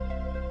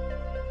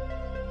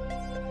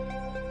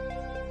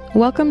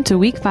Welcome to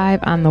week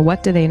 5 on the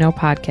What Do They Know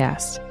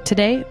podcast.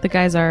 Today, the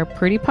guys are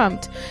pretty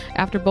pumped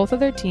after both of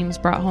their teams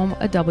brought home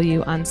a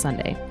W on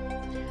Sunday.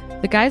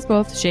 The guys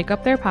both shake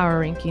up their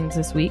power rankings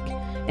this week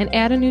and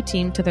add a new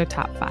team to their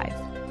top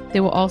 5. They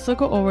will also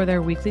go over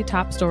their weekly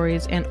top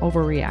stories and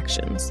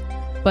overreactions.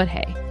 But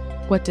hey,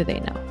 what do they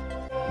know?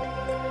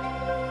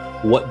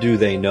 What do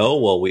they know?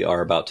 Well, we are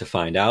about to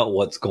find out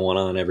what's going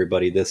on,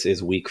 everybody. This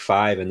is week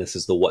 5, and this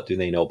is the What Do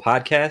They Know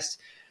podcast.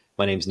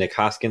 My name's Nick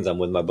Hoskins. I'm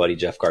with my buddy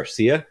Jeff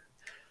Garcia.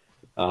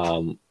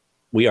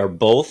 We are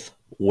both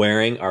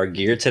wearing our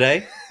gear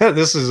today.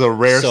 This is a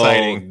rare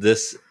sighting.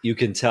 This, you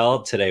can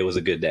tell today was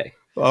a good day.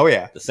 Oh,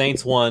 yeah. The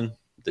Saints won.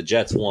 The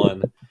Jets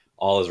won.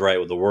 All is right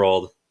with the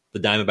world. The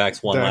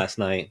Diamondbacks won last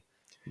night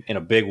in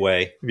a big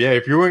way. Yeah,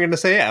 if you were going to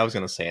say it, I was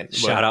going to say it.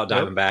 Shout out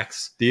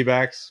Diamondbacks.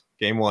 D-backs,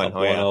 game 1.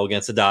 1-0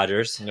 against the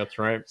Dodgers. That's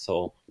right.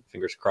 So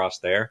fingers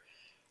crossed there.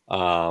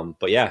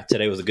 But yeah,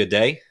 today was a good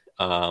day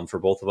for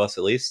both of us,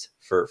 at least.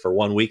 For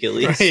 1 week at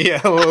least.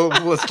 Yeah, well,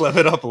 let's live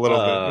it up a little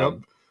bit.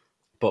 Yep.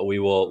 But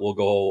we'll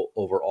go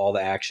over all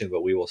the action,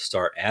 but we will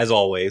start, as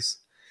always,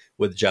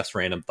 with Jeff's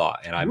random thought.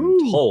 And I'm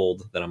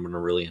told that I'm going to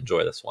really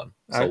enjoy this one.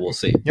 So we'll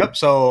see. Yep.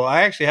 So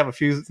I actually have a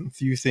few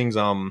things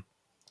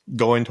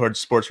going towards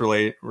sports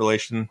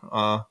relation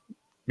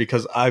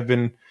because I've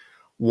been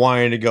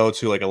wanting to go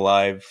to like a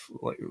live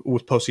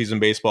with postseason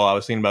baseball. I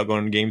was thinking about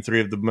going to game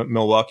 3 of the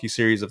Milwaukee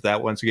series if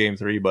that went to game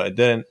 3, but it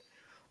didn't.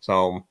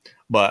 So,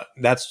 but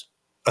that's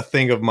a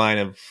thing of mine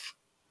of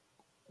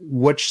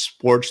which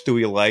sports do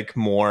we like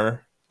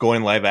more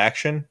going live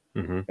action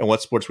and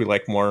what sports we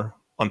like more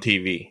on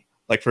TV.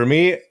 Like for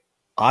me,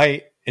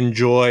 I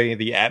enjoy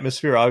the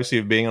atmosphere, obviously,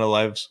 of being in a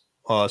live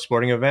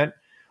sporting event,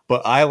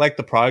 but I like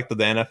the product of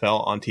the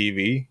NFL on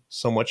TV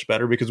so much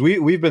better because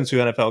we've been to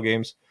NFL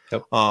games.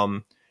 Yep.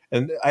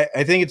 And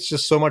I think it's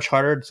just so much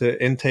harder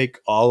to intake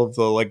all of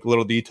the like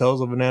little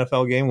details of an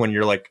NFL game when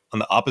you're like on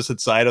the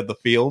opposite side of the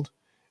field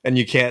and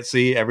you can't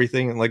see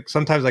everything. And like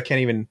sometimes I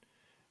can't even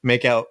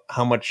make out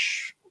how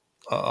much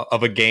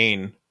of a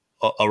gain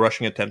a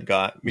rushing attempt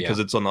got because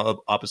it's on the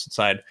opposite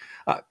side.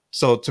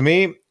 So to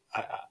me,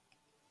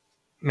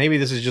 maybe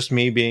this is just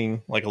me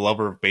being like a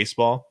lover of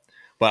baseball,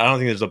 but I don't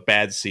think there's a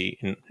bad seat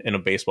in a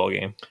baseball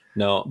game.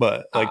 No,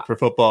 but like for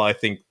football, I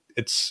think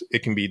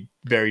it can be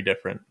very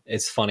different.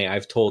 It's funny. I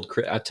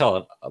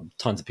tell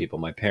tons of people,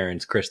 my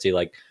parents, Christy,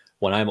 like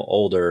when I'm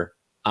older,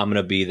 I'm going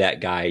to be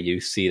that guy you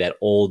see, that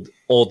old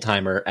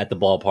timer at the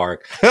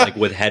ballpark, like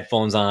with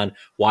headphones on,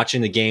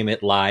 watching the game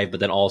at live, but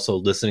then also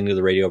listening to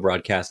the radio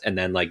broadcast and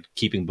then like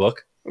keeping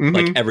book,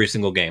 like every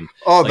single game.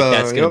 Oh,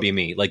 that's going to be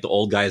me. Like the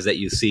old guys that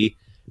you see.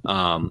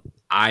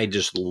 I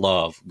just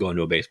love going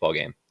to a baseball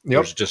game.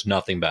 There's just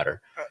nothing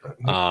better.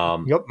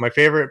 My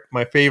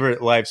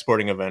favorite live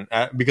sporting event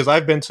because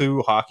I've been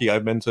to hockey,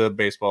 I've been to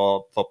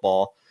baseball,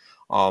 football.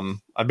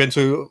 I've been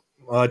to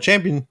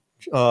Champions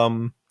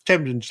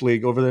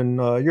League over in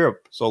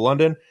Europe. So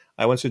London,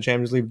 I went to the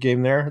Champions League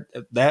game there.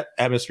 That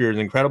atmosphere is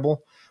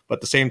incredible. But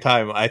at the same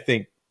time, I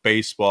think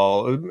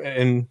baseball,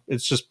 and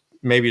it's just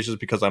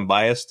because I'm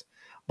biased,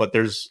 but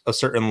there's a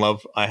certain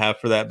love I have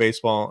for that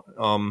baseball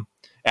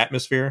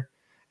atmosphere.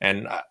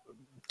 And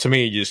to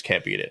me, you just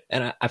can't beat it.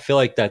 And I feel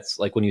like that's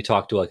like when you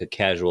talk to like a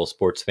casual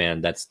sports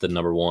fan, that's the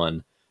number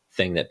one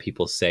thing that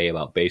people say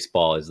about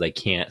baseball is they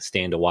can't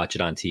stand to watch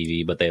it on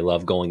TV, but they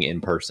love going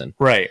in person.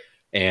 Right.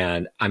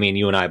 And I mean,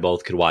 you and I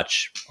both could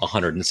watch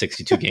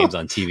 162 games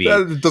on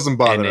TV. It doesn't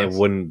bother us. It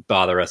wouldn't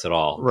bother us at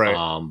all. Right.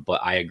 But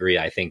I agree.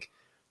 I think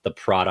the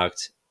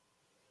product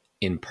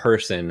in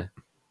person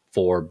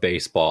for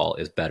baseball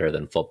is better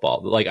than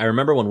football. Like I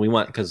remember when we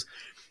went, because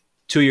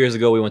 2 years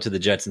ago we went to the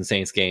Jets and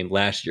Saints game.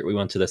 Last year we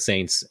went to the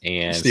Saints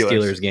and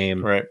Steelers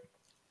game. Right.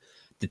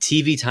 The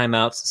TV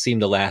timeouts seem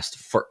to last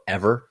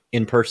forever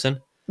in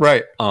person.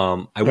 Right.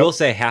 I will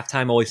say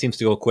halftime always seems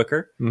to go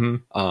quicker.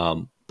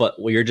 But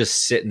you're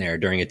just sitting there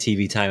during a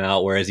TV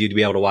timeout, whereas you'd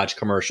be able to watch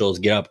commercials,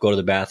 get up, go to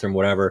the bathroom,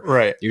 whatever.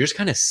 Right. You're just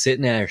kind of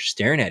sitting there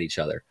staring at each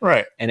other.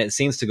 Right. And it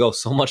seems to go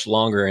so much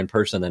longer in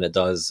person than it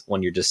does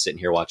when you're just sitting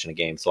here watching a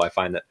game. So I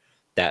find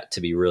that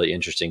to be really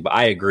interesting. But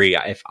I agree.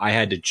 If I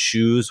had to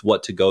choose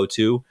what to go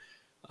to,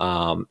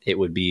 it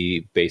would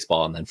be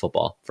baseball and then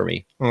football for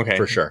me. Okay.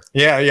 For sure.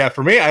 Yeah.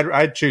 For me,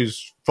 I'd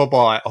choose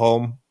football at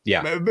home.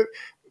 Yeah.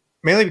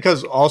 Mainly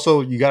because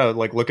also you got to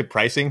like look at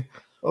pricing.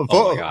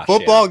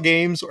 Football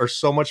games are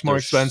so much more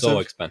expensive. So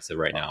expensive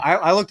right now.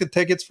 I looked at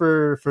tickets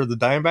for the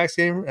Diamondbacks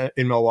game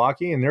in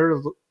Milwaukee, and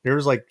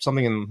there's like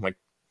something in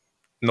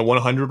the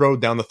 100 row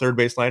down the third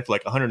base line for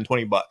like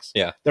 $120.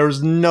 Yeah, there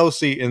was no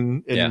seat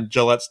in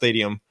Gillette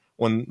Stadium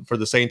for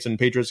the Saints and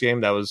Patriots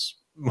game. That was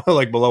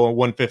like below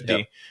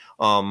 150.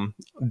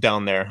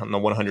 down there on the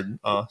 100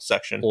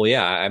 section. Well,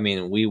 yeah, I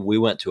mean, we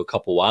went to a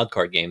couple wild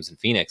card games in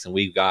Phoenix, and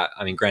we got.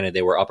 I mean, granted,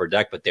 they were upper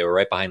deck, but they were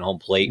right behind home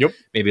plate. Yep.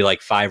 Maybe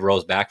like 5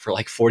 rows back for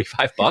like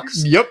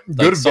 $45. Yep,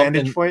 good Like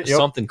vantage point. Yep.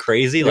 Something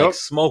crazy, like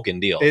smoking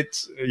deal.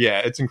 It's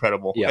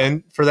incredible. Yeah.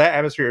 And for that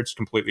atmosphere, it's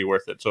completely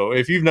worth it. So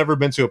if you've never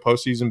been to a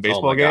postseason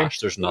baseball game, gosh,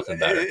 there's nothing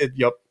better.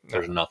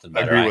 There's nothing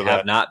better. I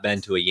have not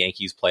been to a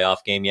Yankees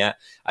playoff game yet.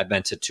 I've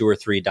been to 2 or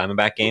 3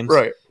 Diamondback games,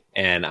 right?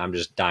 And I'm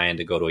just dying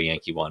to go to a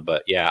Yankee one.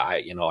 But yeah,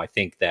 I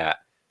think that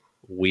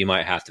we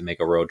might have to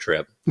make a road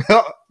trip.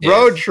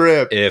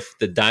 Trip. If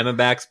the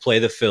Diamondbacks play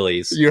the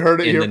Phillies, you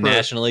heard it in here the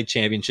National League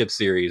Championship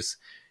Series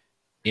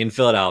in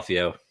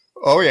Philadelphia.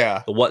 Oh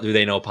yeah, the What Do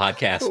They Know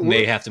podcast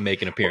may have to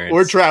make an appearance.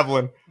 We're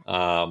traveling.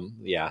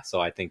 Yeah, so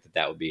I think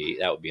that would be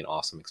an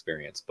awesome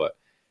experience. But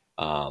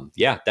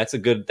yeah, that's a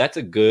good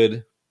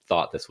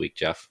thought this week,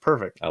 Jeff.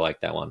 Perfect. I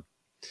like that one.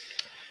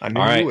 I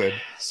knew you would.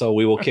 So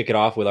we will kick it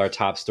off with our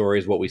top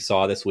stories, what we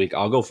saw this week.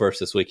 I'll go first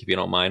this week if you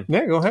don't mind.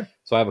 Yeah, go ahead.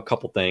 So I have a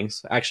couple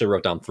things. I actually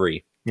wrote down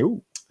 3.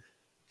 Ooh.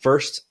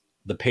 First,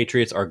 the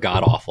Patriots are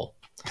god awful.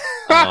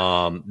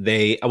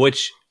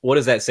 What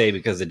does that say?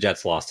 Because the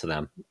Jets lost to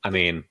them. I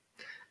mean,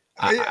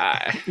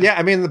 yeah,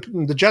 I mean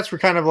the Jets were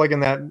kind of like in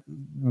that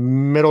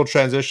middle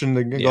transition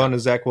to going to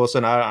Zach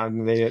Wilson.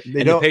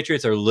 The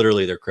Patriots are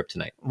literally their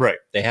kryptonite. Right.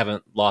 They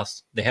haven't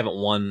lost. They haven't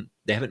won.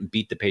 They haven't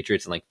beat the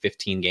Patriots in like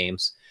 15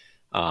 games.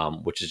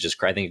 Which is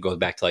just, I think it goes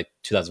back to like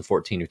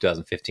 2014 or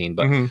 2015.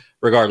 But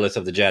regardless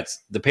of the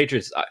Jets, the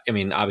Patriots, I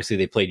mean, obviously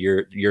they played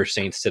your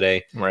Saints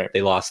today. Right.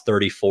 They lost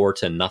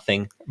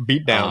 34-0.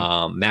 Beat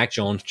down. Mac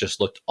Jones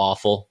just looked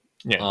awful.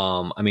 Yeah.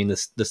 I mean,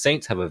 the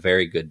Saints have a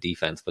very good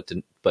defense, but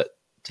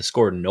to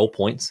score no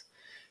points,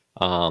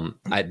 I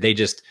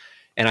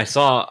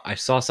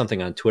saw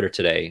something on Twitter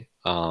today.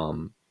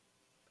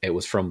 It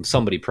was from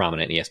somebody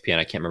prominent in ESPN.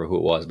 I can't remember who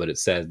it was, but it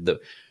said that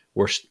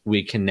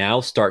we can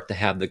now start to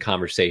have the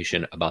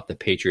conversation about the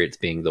Patriots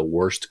being the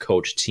worst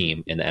coached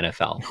team in the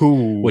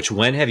NFL. Which,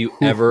 when have you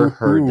ever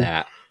heard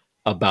that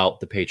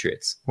about the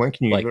Patriots? When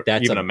can you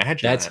even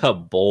imagine that's a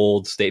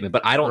bold statement,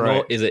 but I don't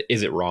know.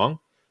 Is it wrong?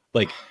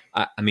 Like,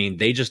 I mean,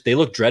 they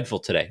look dreadful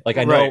today. Like,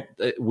 I know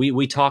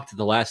we talked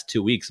the last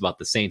 2 weeks about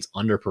the Saints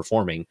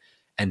underperforming,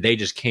 and they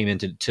just came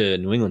into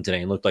New England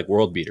today and looked like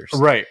world beaters.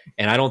 Right.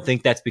 And I don't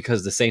think that's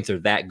because the Saints are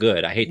that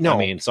good.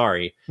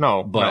 Sorry.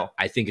 No. But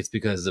I think it's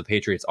because the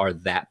Patriots are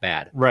that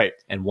bad. Right.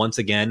 And once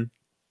again,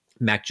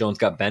 Mac Jones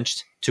got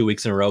benched 2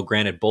 weeks in a row.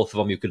 Granted, both of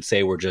them you could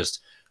say were just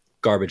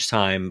garbage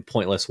time,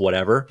 pointless,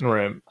 whatever.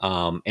 Right.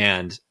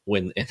 And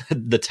when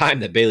the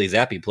time that Bailey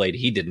Zappi played,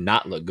 he did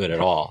not look good at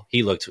all.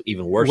 He looked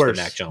even worse than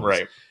Mac Jones.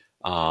 Right.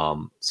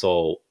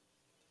 So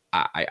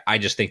I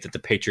just think that the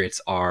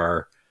Patriots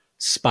are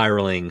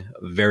spiraling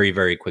very,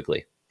 very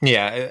quickly.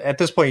 Yeah, at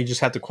this point, you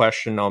just have to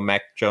question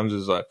Mac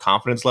Jones's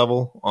confidence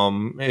level.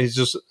 He's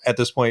just, at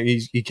this point,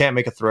 he can't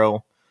make a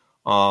throw.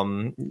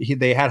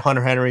 They had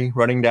Hunter Henry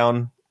running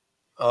down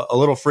a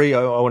little free.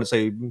 I want to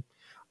say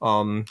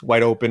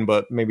wide open,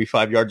 but maybe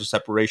 5 yards of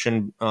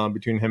separation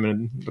between him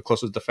and the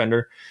closest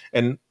defender.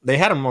 And they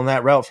had him on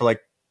that route for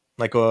like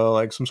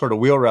some sort of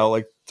wheel route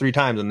like 3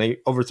 times, and they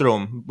overthrew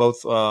him,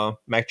 both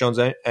Mac Jones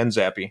and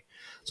Zappi.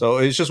 So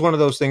it's just one of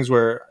those things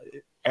where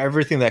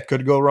everything that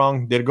could go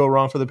wrong did go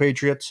wrong for the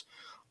Patriots.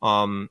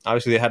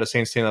 Obviously, they had a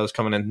Saints team that was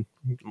coming in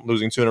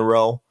losing 2 in a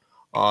row,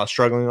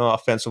 struggling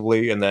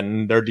offensively, and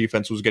then their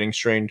defense was getting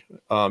strained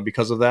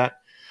because of that.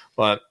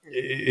 But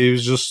it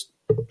was just,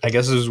 I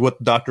guess it was what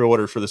the doctor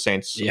ordered for the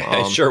Saints.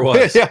 Yeah, it sure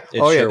was. Yeah,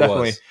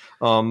 definitely.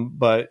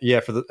 But yeah,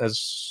 for the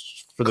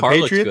Carr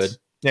Patriots, good.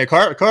 Yeah,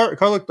 Carr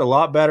looked a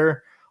lot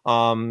better.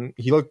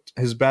 He looked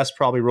his best,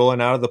 probably rolling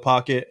out of the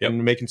pocket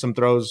and making some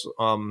throws.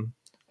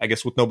 I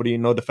guess with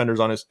no defenders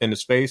in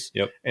his face,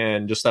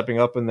 and just stepping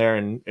up in there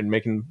and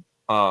making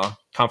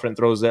confident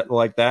throws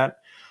like that.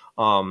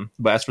 But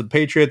as for the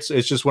Patriots,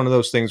 it's just one of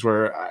those things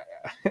where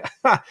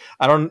I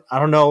don't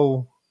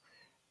know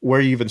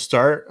where you even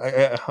start.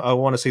 I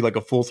want to see like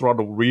a full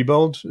throttle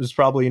rebuild is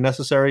probably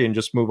necessary, and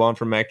just move on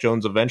from Mac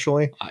Jones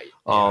eventually.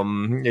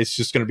 It's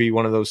just going to be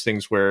one of those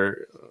things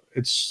where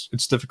it's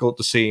difficult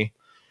to see.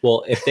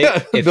 Well, if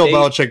Bill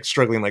Belichick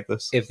struggling like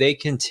this, if they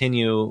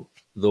continue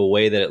the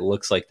way that it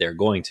looks like they're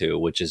going to,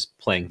 which is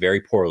playing very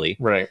poorly,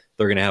 right?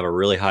 They're going to have a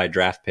really high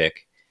draft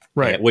pick,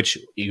 right? Which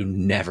you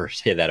never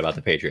hear that about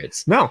the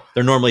Patriots. No,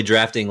 they're normally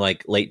drafting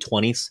like late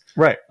 20s,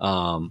 right?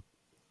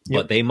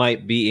 But they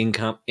might be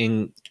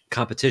in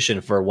competition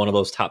for one of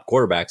those top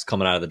quarterbacks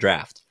coming out of the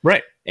draft,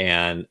 right?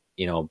 And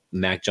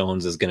Mac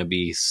Jones is going to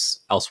be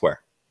elsewhere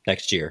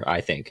next year,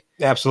 I think.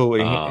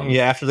 Absolutely,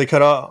 yeah. After they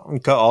cut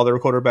all their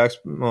quarterbacks.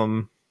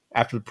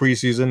 After the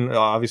preseason,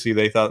 obviously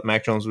they thought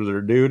Mac Jones was their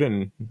dude,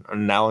 and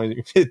now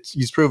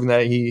he's proven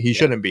that he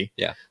shouldn't be.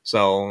 Yeah.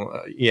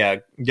 So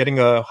getting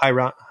a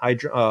high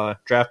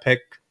draft pick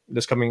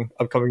this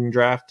upcoming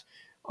draft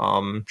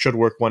should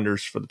work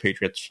wonders for the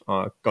Patriots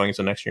going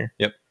into next year.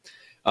 Yep.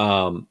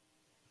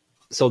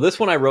 So this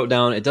one I wrote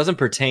down. It doesn't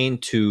pertain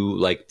to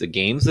like the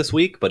games this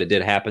week, but it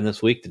did happen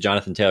this week. The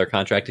Jonathan Taylor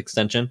contract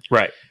extension.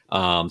 Right.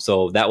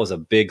 So that was a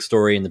big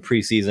story in the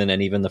preseason,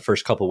 and even the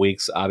first couple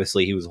weeks.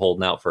 Obviously, he was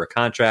holding out for a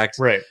contract.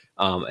 Right.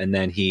 And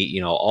then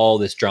he, all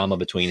this drama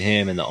between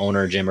him and the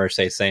owner Jim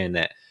Irsay saying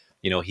that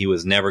he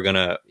wasn't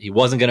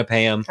gonna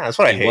pay him. That's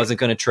what I hate. He wasn't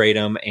gonna trade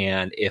him,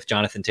 and if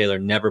Jonathan Taylor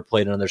never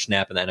played another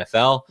snap in the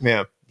NFL,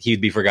 yeah,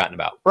 he'd be forgotten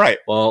about. Right.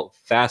 Well,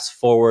 fast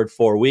forward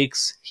 4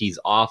 weeks, he's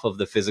off of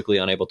the physically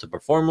unable to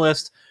perform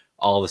list.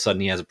 All of a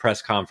sudden, he has a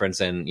press conference,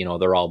 and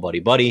they're all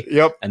buddy.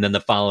 Yep. And then the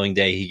following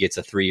day, he gets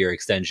a 3-year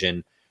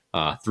extension,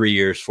 3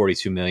 years,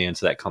 $42 million.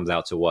 So that comes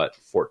out to what,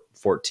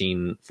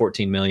 14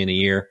 million a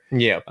year.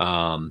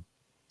 Yeah.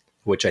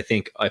 Which I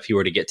think if he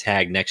were to get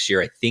tagged next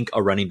year, I think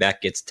a running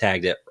back gets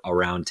tagged at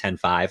around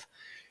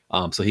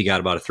 10.5. So he got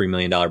about a $3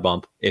 million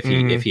bump if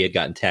he had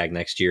gotten tagged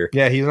next year.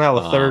 Yeah, he's now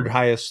the third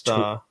highest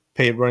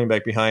paid running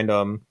back behind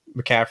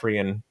McCaffrey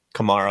and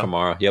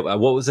Kamara. Yep.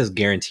 What was his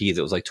guarantees?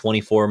 It was like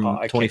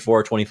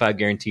 24, 25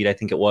 guaranteed, I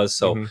think it was.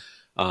 So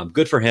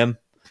good for him.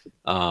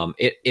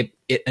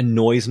 It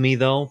annoys me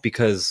though,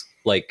 because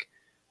like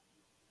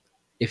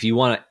if you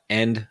want to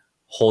end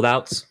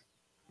holdouts,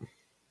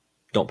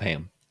 don't pay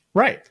him.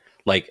 Right.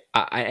 Like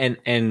I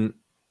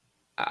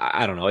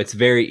don't know. It's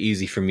very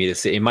easy for me to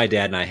say. And my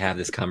dad and I have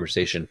this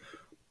conversation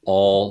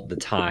all the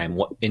time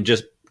in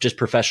just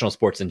professional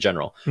sports in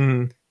general.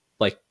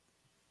 Like,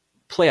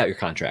 play out your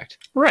contract.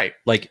 Right.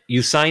 Like,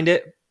 you signed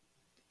it,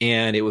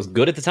 and it was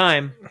good at the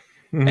time,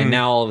 and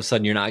now all of a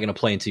sudden you're not going to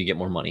play until you get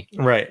more money.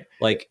 Right.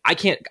 Like, I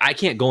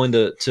can't go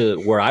into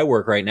where I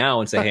work right now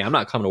and say, hey, I'm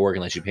not coming to work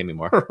unless you pay me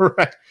more.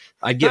 Right.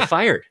 I'd get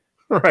fired.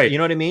 Right. You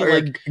know what I mean?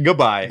 Like,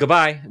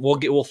 goodbye.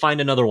 We'll find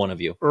another one of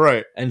you.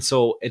 Right. And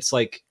so it's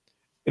like,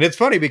 and it's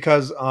funny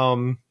because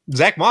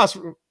Zach Moss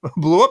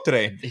blew up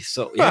today.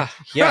 So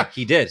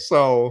he did.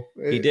 So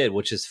he did,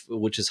 which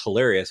is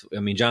hilarious.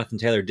 I mean, Jonathan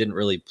Taylor didn't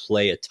really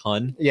play a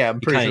ton. Yeah,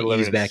 I'm pretty sure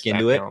eased back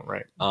into it.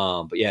 Right.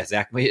 But yeah,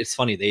 Zach. It's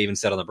funny. They even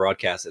said on the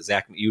broadcast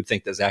that you'd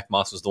think that Zach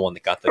Moss was the one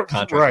that got the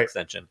contract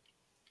extension.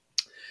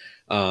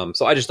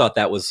 So I just thought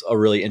that was a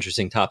really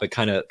interesting topic,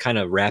 kind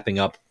of wrapping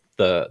up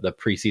the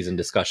preseason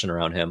discussion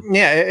around him.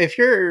 Yeah, if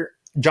you're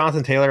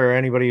Jonathan Taylor or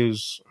anybody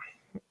who's,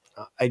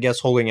 I guess,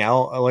 holding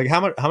out, like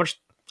how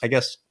much, I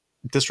guess,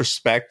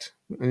 disrespect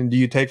do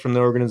you take from the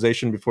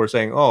organization before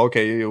saying, "Oh,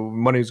 okay,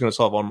 money is going to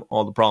solve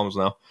all the problems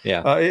now"?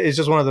 Yeah, it's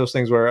just one of those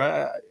things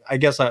where I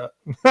guess I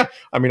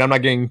mean, I'm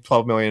not getting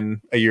 $12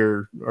 million a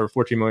year or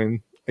 $14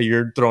 million a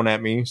year thrown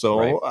at me,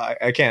 so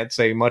I can't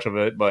say much of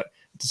it. But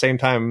at the same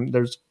time,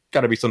 there's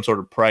got to be some sort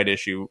of pride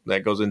issue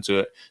that goes into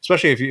it,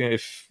 especially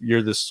if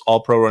you're this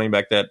all-pro running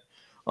back that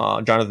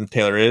Jonathan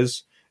Taylor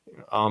is.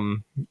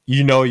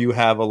 You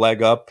have a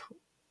leg up.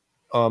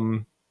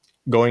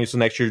 Going into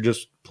next year,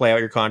 just play out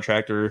your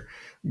contract or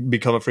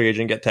become a free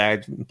agent, get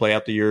tagged, play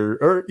out the year,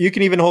 or you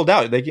can even hold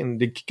out. They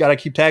got to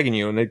keep tagging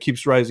you, and it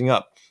keeps rising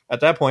up.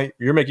 At that point,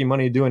 you're making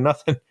money doing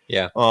nothing.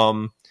 Yeah.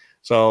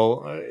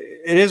 So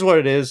it is what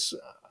it is.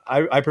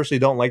 I personally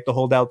don't like the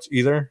holdouts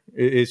either.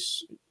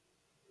 It's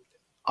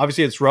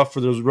obviously it's rough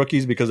for those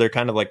rookies because they're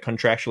kind of like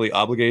contractually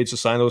obligated to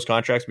sign those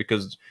contracts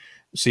because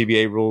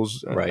CBA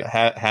rules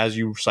has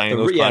you signing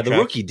those contracts. Yeah,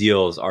 the rookie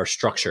deals are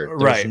structured.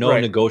 There's no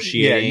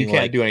negotiating. Yeah, you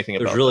can't do anything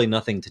about it. There's really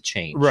nothing to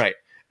change. Right.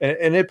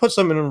 And it puts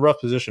them in a rough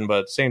position, but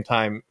at the same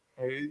time,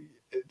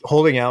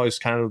 holding out is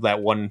kind of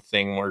that one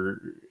thing where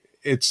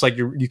it's like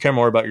you care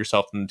more about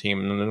yourself than the team.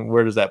 And then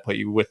where does that put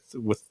you with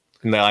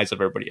in the eyes of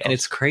everybody else? And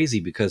it's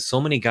crazy because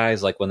so many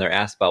guys, like when they're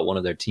asked about one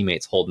of their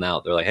teammates holding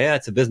out, they're like, hey,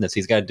 that's a business.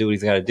 He's got to do what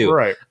he's got to do.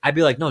 Right. I'd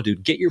be like, no,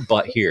 dude, get your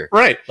butt here.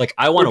 Right. Like,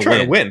 I want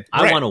to win.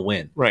 I want to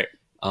win. Right.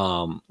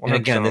 And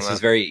again, this is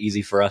very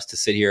easy for us to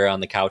sit here on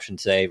the couch and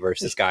say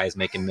versus guys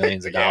making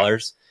millions of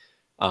dollars.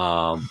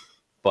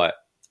 But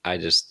I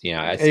just,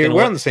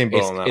 we're on the same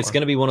boat on that. It's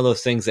going to be one of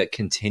those things that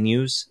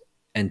continues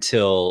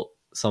until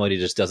somebody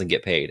just doesn't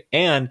get paid.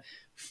 And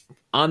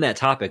on that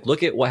topic,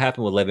 look at what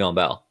happened with Le'Veon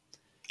Bell.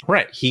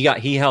 Right. He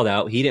held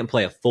out. He didn't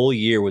play a full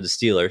year with the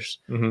Steelers.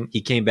 Mm-hmm. He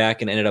came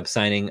back and ended up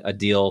signing a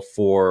deal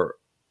for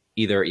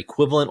either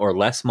equivalent or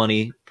less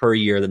money per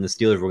year than the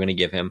Steelers were going to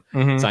give him.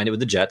 Mm-hmm. Signed it with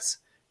the Jets.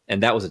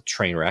 And that was a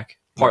train wreck,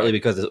 partly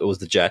because it was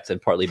the Jets and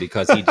partly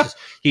because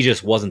he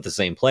just wasn't the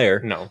same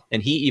player. No.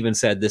 And he even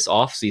said this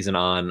offseason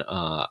on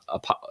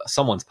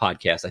someone's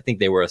podcast, I think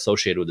they were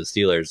associated with the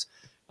Steelers,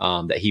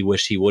 that he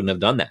wished he wouldn't have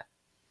done that.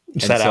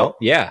 Set out?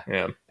 Yeah.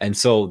 And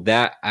so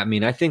that, I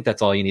mean, I think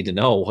that's all you need to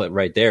know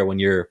right there when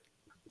you're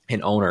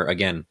an owner.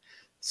 Again,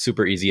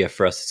 super easy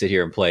for us to sit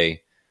here and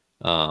play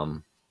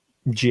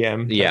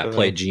GM. Yeah,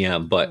 play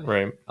GM. But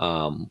right.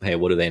 Hey,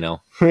 what do they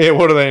know? Yeah,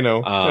 what do they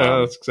know?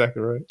 That's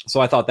exactly right.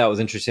 So I thought that was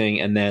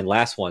interesting. And then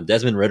last one,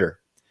 Desmond Ridder.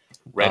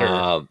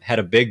 Had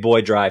a big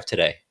boy drive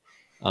today.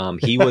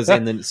 He was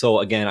so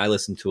again, I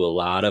listened to a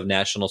lot of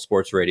national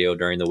sports radio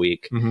during the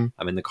week. Mm-hmm.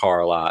 I'm in the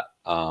car a lot.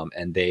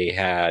 And they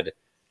had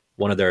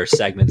one of their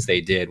segments they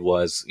did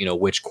was,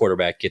 which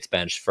quarterback gets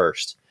benched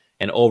first.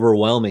 And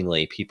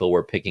overwhelmingly, people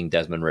were picking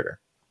Desmond Ridder.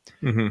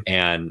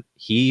 and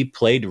he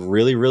played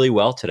really, really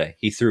well today.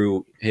 He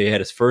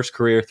had his first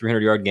career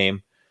 300-yard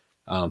game,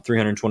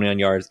 329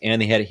 yards,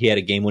 and he had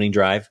a game-winning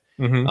drive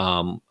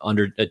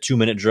under a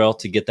 2-minute drill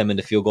to get them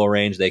into field goal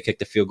range. They kicked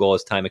the field goal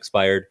as time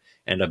expired,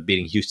 ended up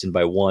beating Houston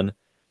by 1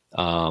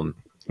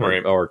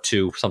 or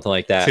 2, something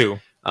like that. 2.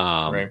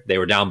 They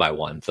were down by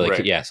 1. So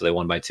so they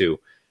won by 2.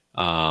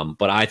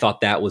 But I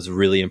thought that was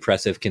really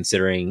impressive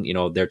considering,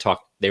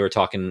 they were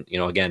talking,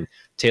 again,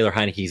 Taylor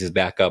Heineke's his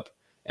backup.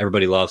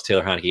 Everybody loves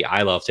Taylor Heineke.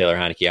 I love Taylor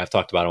Heineke. I've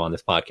talked about him on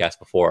this podcast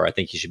before. I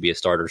think he should be a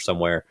starter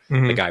somewhere.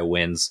 The guy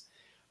wins.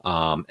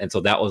 And so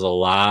that was a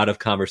lot of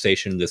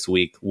conversation this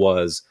week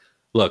was,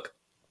 look,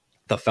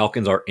 the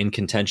Falcons are in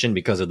contention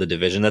because of the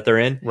division that they're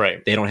in.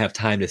 Right. They don't have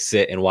time to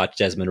sit and watch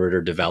Desmond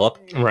Ridder develop.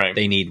 Right.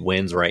 They need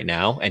wins right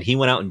now. And he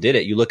went out and did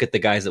it. You look at the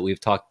guys that we've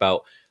talked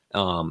about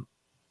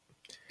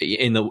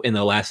in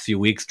the last few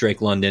weeks,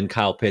 Drake London,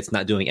 Kyle Pitts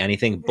not doing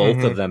anything.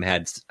 Both of them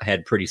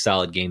had pretty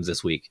solid games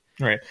this week.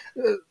 Right.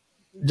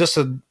 Just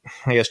to,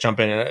 I guess, jump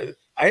in.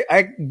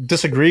 I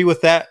disagree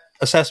with that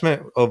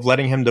assessment of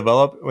letting him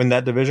develop in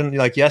that division.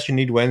 Like, yes, you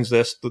need wins.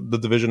 The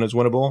division is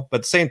winnable, but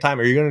at the same time,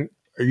 are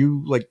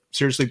you like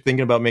seriously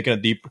thinking about making a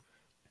deep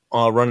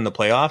run in the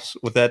playoffs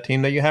with that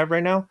team that you have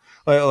right now?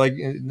 Like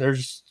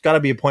there's got to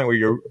be a point where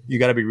you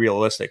got to be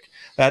realistic.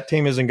 That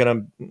team isn't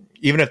going to,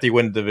 even if they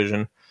win the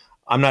division,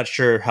 I'm not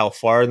sure how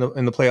far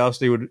in the playoffs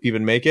they would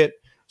even make it.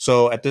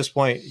 So at this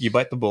point, you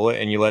bite the bullet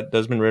and you let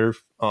Desmond Ridder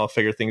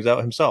figure things out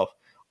himself.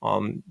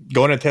 Going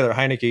to Taylor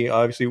Heineke,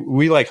 obviously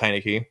we like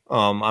Heineke.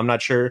 I'm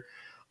not sure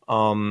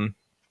if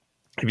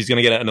he's going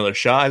to get another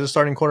shot as a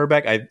starting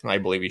quarterback. I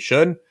believe he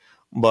should,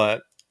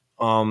 but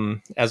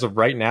as of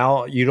right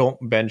now, you don't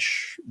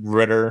bench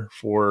Ridder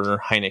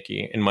for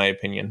Heineke, in my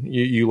opinion.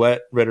 You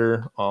let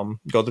Ridder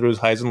go through his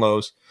highs and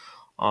lows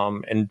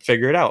and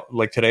figure it out.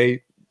 Like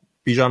today,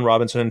 Bijan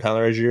Robinson and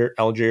Tyler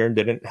Algier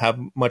didn't have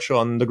much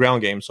on the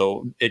ground game,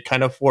 so it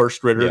kind of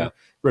forced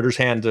Ridder's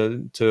hand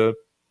to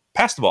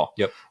pass the ball.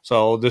 Yep.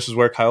 So this is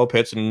where Kyle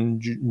Pitts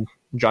and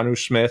Jonnu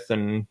Smith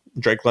and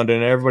Drake London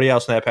and everybody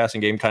else in that passing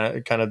game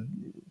kind of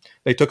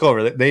they took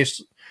over.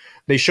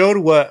 They showed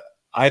what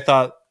I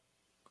thought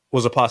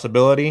was a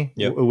possibility,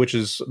 which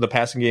is the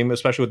passing game,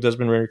 especially with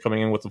Desmond Ridder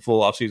coming in with the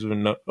full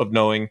offseason of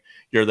knowing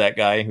you're that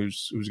guy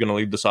who's going to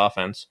lead this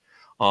offense.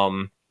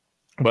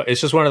 But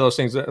it's just one of those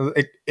things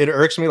that it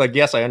irks me. Like,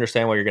 yes, I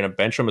understand why you're going to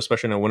bench him,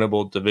 especially in a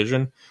winnable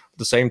division. At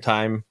the same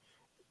time,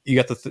 you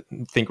got to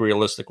think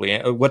realistically.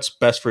 What's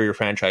best for your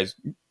franchise?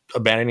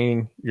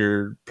 Abandoning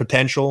your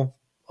potential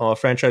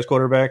franchise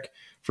quarterback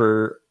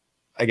for,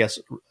 I guess,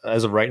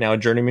 as of right now, a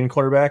journeyman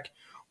quarterback,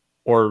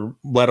 or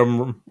let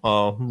him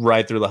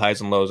ride through the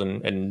highs and lows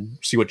and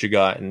see what you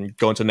got and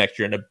go into next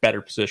year in a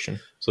better position.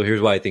 So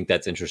here's why I think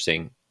that's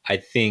interesting. I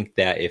think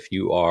that if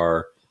you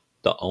are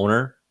the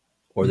owner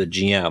or the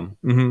GM,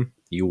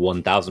 you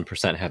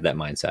 1000% have that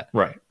mindset.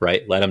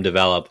 Right. Let him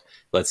develop.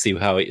 Let's see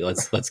how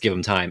let's give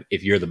him time.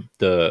 If you're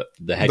the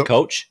head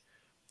coach,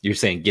 you're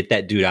saying, get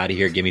that dude out of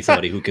here. Give me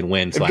somebody who can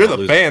win. So I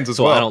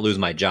don't lose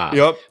my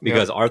job.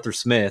 Because Arthur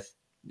Smith,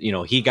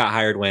 he got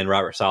hired when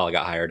Robert Saleh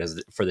got hired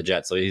for the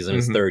Jets. So he's in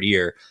his third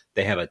year.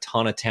 They have a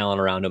ton of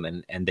talent around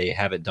him and they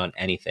haven't done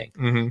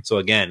anything. So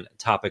again,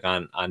 topic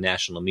on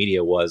national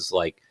media was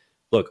like,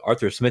 look,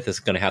 Arthur Smith is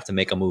going to have to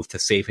make a move to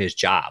save his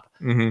job.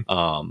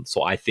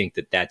 So I think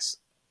that's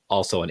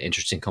also an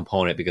interesting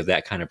component because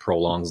that kind of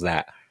prolongs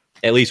that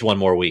at least one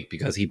more week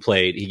because he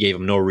gave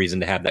him no reason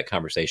to have that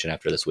conversation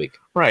after this week.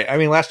 Right. I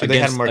mean, last year they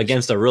had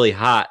against a really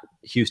hot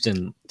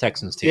Houston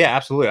Texans team. Yeah,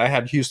 absolutely. I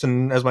had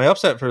Houston as my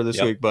upset for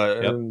this week,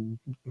 but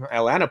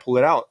Atlanta pulled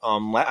it out.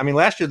 I mean,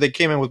 last year they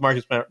came in with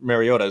Marcus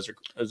Mariota as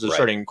a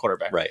starting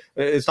quarterback. Right.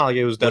 It's not like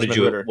it was Desmond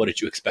Ridder. What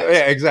did you expect?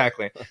 Yeah,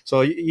 exactly.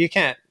 So you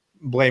can't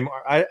blame.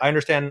 I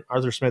understand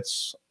Arthur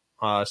Smith's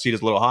seat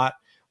is a little hot,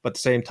 but at the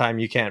same time,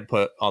 you can't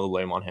put all the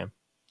blame on him.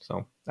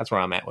 So that's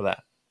where I'm at with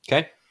that.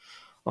 Okay.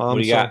 What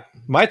do you got?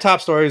 My top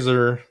stories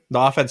are the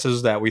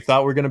offenses that we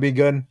thought were going to be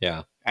good.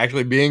 Yeah.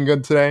 Actually being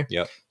good today.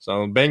 Yep.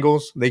 So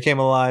Bengals, they came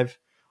alive.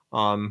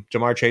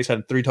 Jamar Chase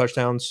had 3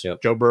 touchdowns.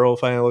 Yep. Joe Burrow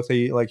finally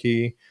looked like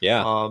he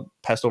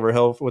passed over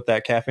Hill with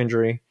that calf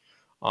injury.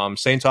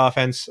 Saints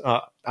offense,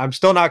 I'm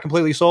still not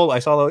completely sold. I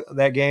saw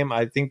that game.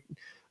 I think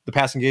the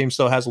passing game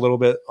still has a little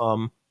bit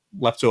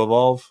left to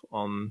evolve.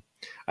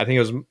 I think it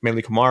was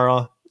mainly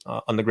Kamara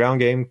on the ground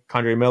game,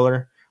 Kondre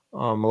Miller.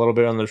 A little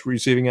bit on the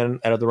receiving end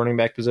out of the running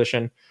back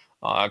position.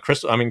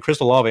 Chris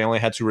Olave only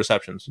had 2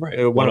 receptions.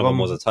 Right. One of them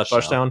was a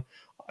touchdown.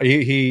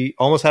 He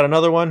almost had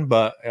another one,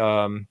 but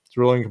it's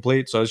really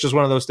incomplete. So it's just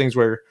one of those things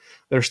where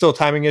there's still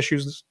timing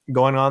issues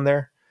going on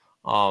there.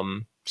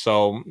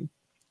 So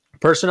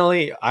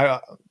personally, I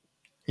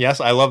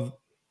love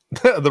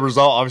the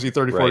result. Obviously,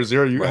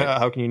 34-0.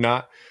 How can you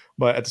not?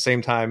 But at the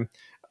same time,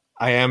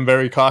 I am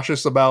very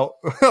cautious about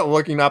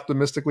looking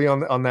optimistically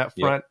on that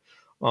front.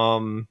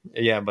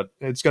 But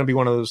it's going to be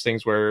one of those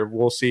things where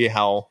we'll see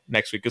how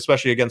next week,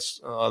 especially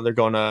against they're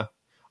going to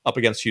up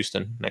against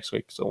Houston next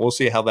week. So we'll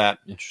see how that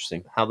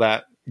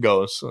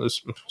goes,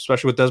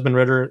 especially with Desmond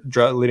Ridder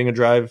leading a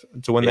drive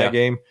to win that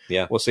game.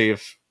 Yeah, we'll see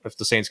if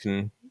the Saints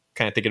can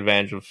kind of take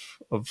advantage of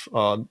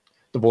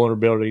the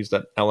vulnerabilities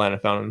that Atlanta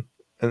found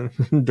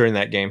during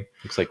that game.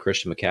 Looks like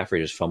Christian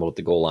McCaffrey just fumbled at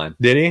the goal line.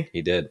 Did he?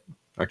 He did.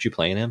 Aren't you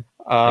playing him?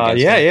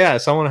 Yeah.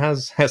 Someone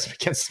has him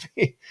against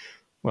me.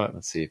 What?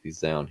 Let's see if he's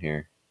down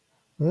here.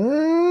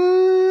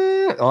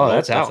 That's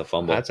out. That's a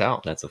fumble. That's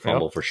out. That's a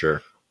fumble for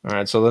sure. All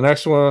right, so the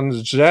next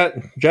one's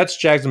Jets,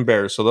 Jags, and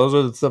Bears. So those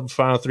are the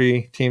final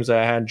three teams that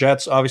I had.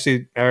 Jets,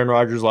 obviously, Aaron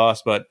Rodgers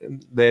lost, but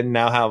they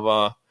now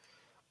have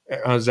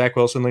Zach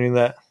Wilson leading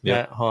that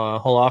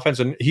whole offense,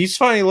 and he's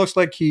finally looks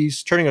like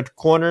he's turning a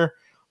corner.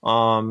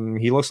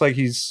 He looks like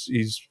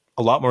he's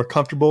a lot more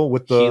comfortable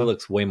with the. He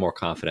looks way more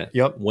confident.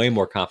 Yep, way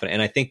more confident.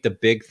 And I think the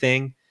big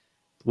thing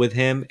with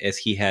him is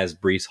he has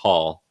Breece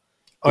Hall.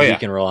 He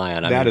can rely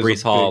on. I mean,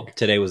 Breece Hall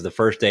today was the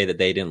first day that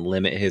they didn't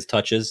limit his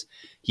touches.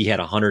 He had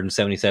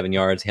 177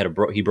 yards.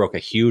 He broke a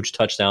huge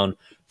touchdown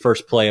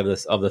first play of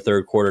the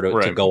third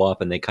quarter to go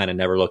up, and they kind of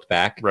never looked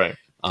back. Right.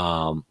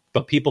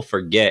 But people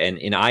forget,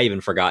 and I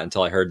even forgot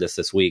until I heard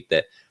this week,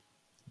 that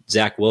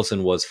Zach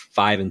Wilson was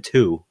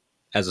 5-2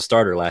 as a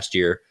starter last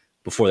year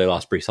before they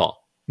lost Breece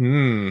Hall.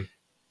 And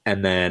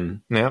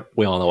then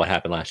we all know what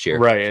happened last year.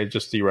 Right. It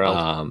just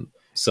derailed.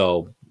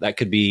 So that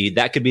could be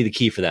the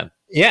key for them.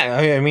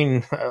 Yeah, I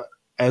mean,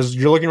 as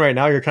you're looking right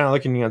now, you're kind of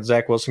looking at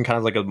Zach Wilson kind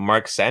of like a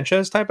Mark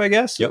Sanchez type, I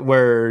guess,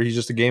 where he's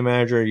just a game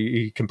manager.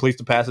 He completes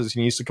the passes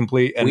he needs to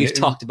complete. And we've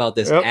talked about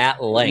this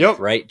at length,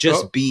 right?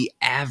 Just be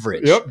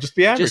average. Just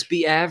be average. Just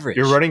be average.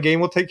 Your running game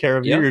will take care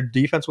of you. Your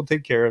defense will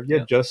take care of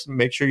you. Just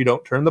make sure you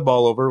don't turn the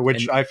ball over,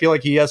 which I feel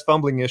like he has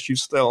fumbling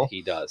issues still.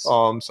 He does.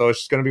 So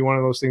it's just going to be one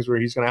of those things where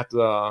he's going to have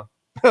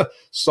to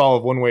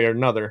solve one way or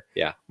another.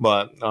 Yeah.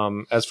 But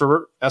as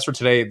for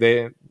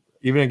today,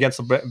 even against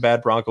the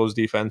bad Broncos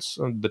defense,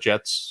 the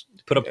Jets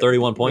put up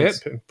 31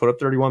 points. Put up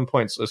 31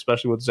 points,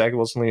 especially with Zach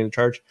Wilson leading the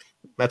charge.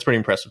 That's pretty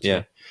impressive.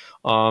 Yeah.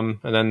 And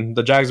then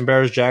the Jags and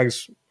Bears.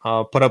 Jags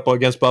put up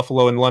against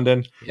Buffalo in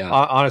London. Yeah.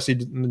 Honestly,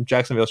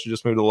 Jacksonville should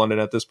just move to London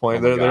at this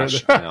point. Oh my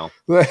gosh, I know.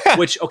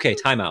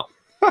 Timeout.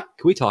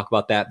 Can we talk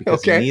about that?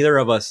 Because neither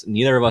of us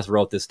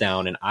wrote this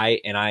down, and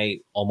I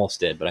almost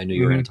did, but I knew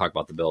you were going to talk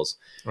about the Bills.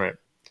 Right.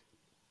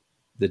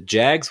 The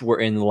Jags were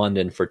in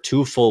London for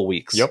 2 full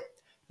weeks. Yep.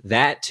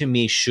 That to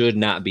me should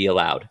not be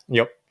allowed.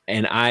 Yep.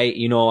 And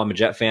I'm a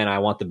Jet fan. I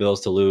want the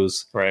Bills to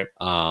lose. Right.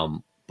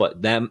 But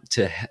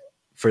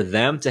for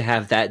them to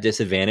have that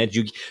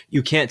disadvantage,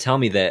 you can't tell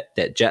me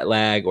that jet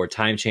lag or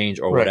time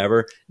change or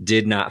whatever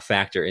did not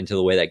factor into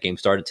the way that game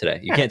started today.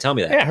 You can't tell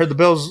me that. Yeah, I heard the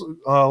Bills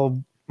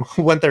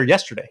went there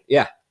yesterday.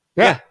 Yeah.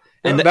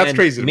 And that's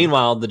crazy.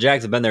 Meanwhile, the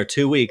Jags have been there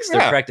 2 weeks.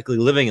 They're practically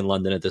living in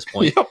London at this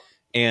point. Yep.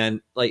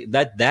 And like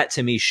that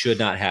to me should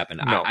not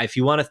happen. No. If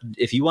you want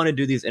to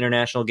do these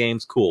international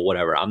games, cool,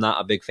 whatever. I'm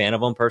not a big fan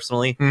of them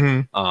personally.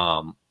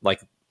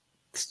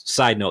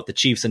 Side note, the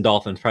Chiefs and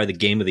Dolphins, probably the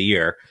game of the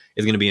year,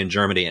 is going to be in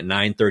Germany at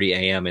 9:30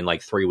 a.m. in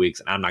like 3 weeks,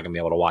 and I'm not going to be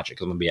able to watch it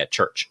because I'm going to be at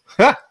church.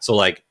 So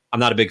like, I'm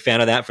not a big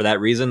fan of that for that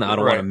reason. I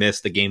don't want to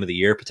miss the game of the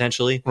year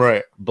potentially.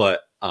 Right.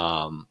 But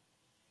like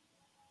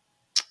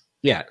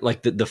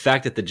the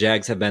fact that the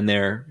Jags have been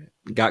there,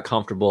 got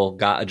comfortable,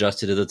 got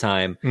adjusted to the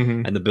time,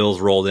 and the Bills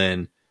rolled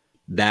in,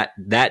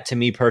 that to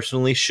me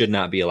personally should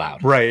not be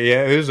allowed. Right.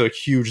 Yeah, it was a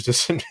huge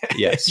disadvantage.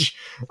 Yes.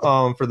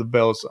 For the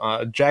Bills.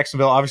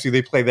 Jacksonville, obviously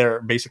they play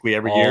there basically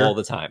every year. All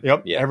the time.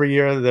 Yep. Yeah. Every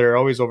year they're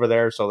always over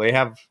there. So they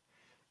have,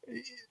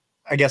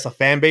 I guess, a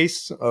fan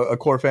base, a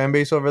core fan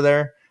base over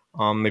there.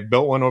 They've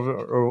built one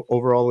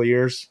over all the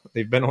years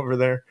they've been over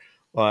there.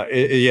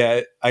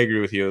 I agree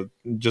with you.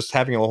 Just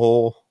having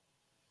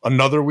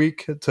another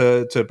week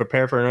to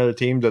prepare for another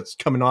team that's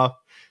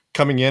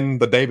coming in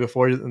the day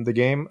before the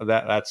game,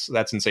 that's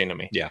insane to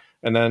me. Yeah.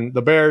 And then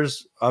the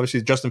Bears,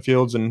 obviously Justin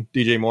Fields and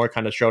DJ Moore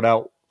kind of showed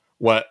out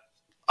what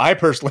I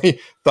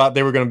personally thought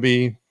they were going to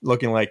be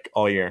looking like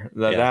all year.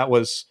 That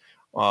was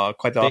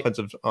quite the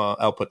offensive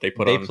output they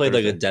put on. They played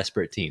like a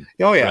desperate team.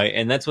 Oh yeah. Right?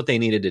 And that's what they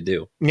needed to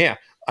do. Yeah.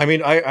 I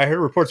mean, I heard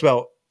reports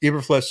about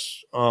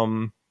Eberflus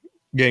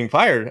getting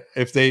fired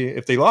if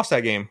they lost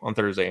that game on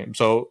Thursday.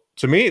 So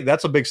to me,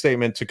 that's a big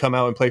statement to come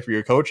out and play for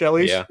your coach, at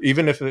least,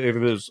 even if it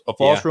was a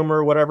false rumor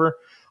or whatever,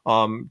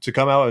 to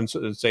come out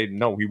and say,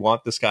 no, we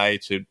want this guy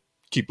to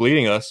keep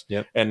leading us.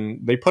 Yep. And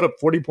they put up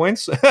 40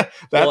 points.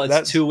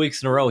 That's 2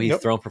 weeks in a row he's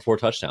thrown for 4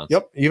 touchdowns.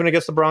 Yep. Even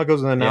against the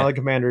Broncos and the now the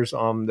Commanders.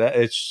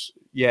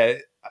 Obviously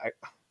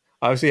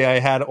I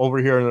had over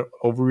here an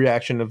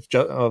overreaction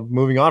of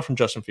moving on from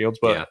Justin Fields,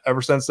 but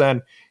ever since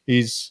then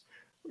he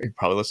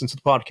probably listens to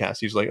the podcast.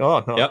 He's like,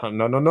 oh, no.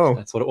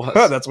 That's what it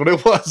was. That's what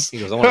it was. He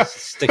goes, I want to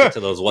stick it to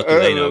those what do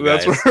they know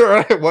guys. That's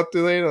right. What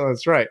do they know?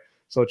 That's right.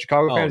 So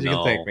Chicago fans, you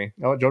can thank me.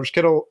 Oh, George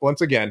Kittle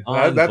once again.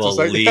 That's a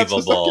second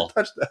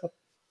touchdown.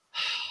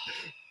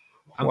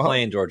 I'm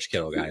playing George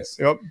Kittle, guys.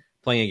 Yep.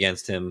 Playing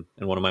against him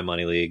in one of my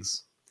money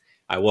leagues.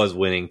 I was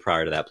winning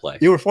prior to that play.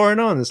 You were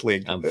 4-0 in this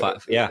league. I'm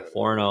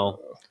 4-0.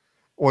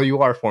 Well,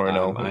 you are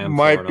 4-0. I am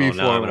Might 4-0 be 4-1.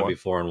 now. I'm going to be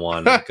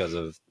 4-1 because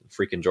of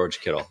freaking George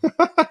Kittle.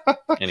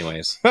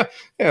 Anyways.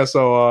 Yeah,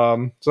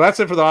 so that's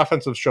it for the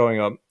offensive showing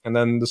up. And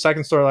then the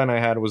second storyline I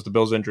had was the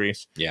Bills'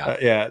 injuries.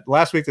 Yeah.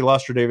 Last week they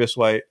lost Tre'Davious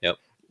White. Yep.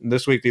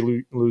 This week they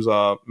lose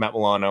Matt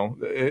Milano.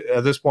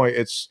 At this point,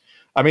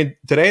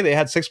 today they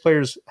had 6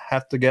 players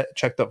have to get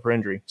checked up for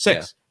injury.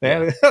 6. They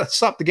had to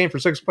stop the game for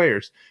 6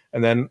 players.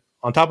 And then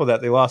on top of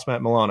that, they lost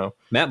Matt Milano.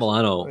 Matt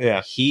Milano,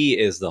 he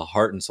is the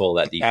heart and soul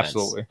of that defense.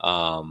 Absolutely.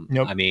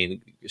 Yep. I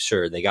mean,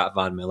 sure, they got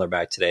Von Miller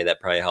back today. That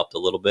probably helped a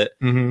little bit.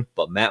 Mm-hmm.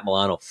 But Matt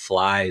Milano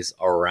flies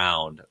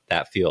around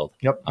that field.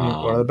 Yep.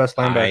 One of the best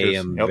linebackers. I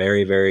am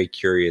very, very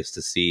curious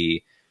to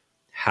see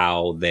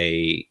how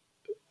they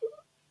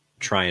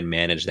try and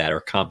manage that or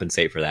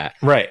compensate for that.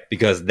 Right.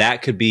 Because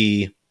that could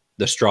be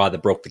the straw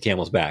that broke the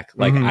camel's back.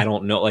 Like, I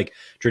don't know, like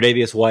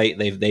Tre'Davious White,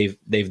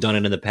 they've done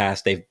it in the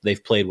past.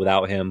 They've played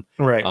without him,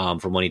 right?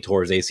 From when he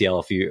tore his ACL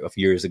a few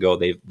years ago.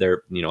 They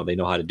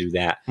know how to do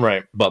that,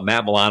 right? But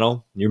Matt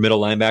Milano, your middle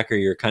linebacker,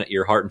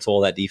 your heart and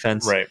soul of that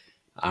defense, right?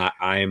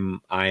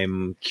 I'm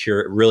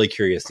really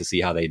curious to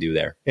see how they do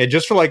there. Yeah,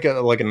 just for like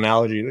an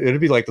analogy, it'd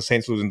be like the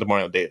Saints losing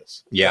Demario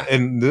Davis. Yeah,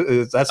 and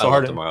that's the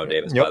heart. Demario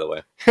Davis, by the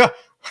way.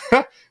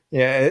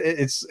 Yeah,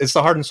 it's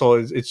the heart and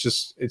soul.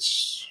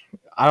 It's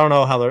I don't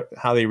know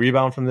how they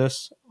rebound from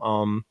this.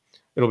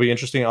 It'll be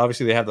interesting.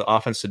 Obviously, they have the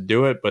offense to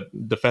do it, but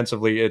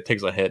defensively, it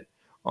takes a hit.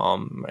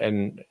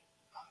 And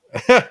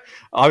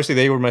obviously,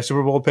 they were my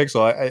Super Bowl pick,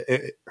 so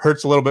it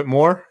hurts a little bit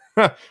more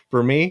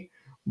for me.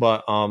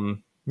 But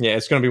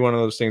it's going to be one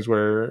of those things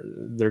where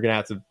they're going to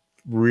have to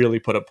really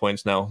put up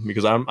points now,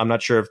 because I'm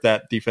not sure if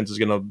that defense is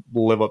going to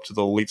live up to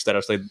the elite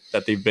status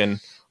that they've been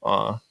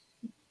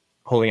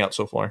holding out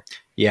so far.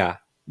 Yeah.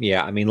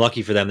 I mean,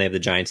 lucky for them, they have the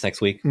Giants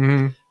next week.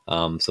 Mm-hmm.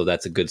 So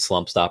that's a good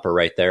slump stopper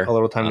right there. A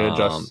little time to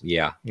adjust.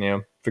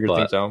 Figure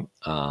things out.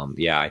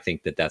 I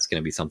think that's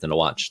going to be something to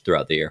watch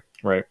throughout the year.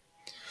 Right.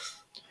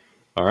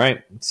 All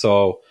right.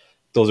 So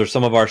those are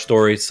some of our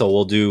stories. So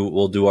we'll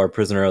do our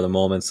prisoner of the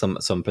moment,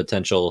 some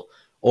potential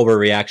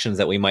overreactions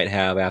that we might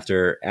have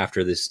after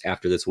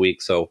this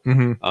week. So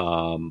I'm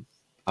going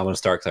to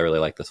start because I really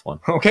like this one.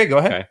 Okay, go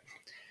ahead. Okay.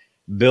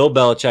 Bill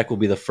Belichick will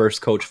be the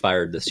first coach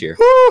fired this year.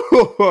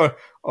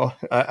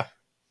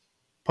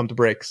 Pump the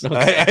brakes.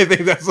 Okay. I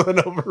think that's an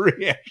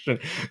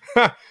overreaction.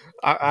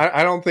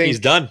 I don't think he's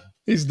done.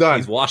 He's done.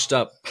 He's washed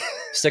up.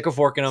 Stick a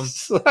fork in him.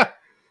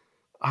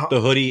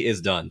 The hoodie is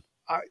done.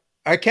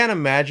 I can't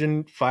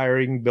imagine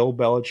firing Bill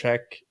Belichick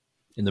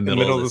in the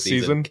middle of the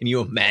season. Can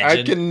you imagine?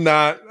 I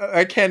cannot.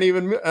 I can't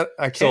even.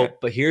 I can't. So,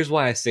 but here's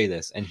why I say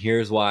this, and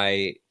here's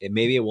why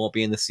maybe it won't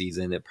be in the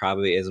season. It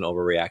probably is an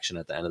overreaction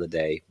at the end of the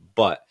day.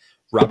 But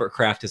Robert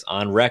Kraft is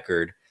on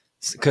record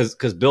because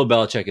Bill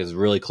Belichick is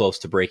really close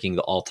to breaking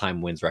the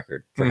all-time wins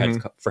record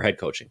for head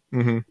coaching.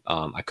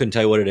 I couldn't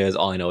tell you what it is.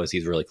 All I know is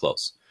he's really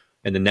close.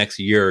 In the next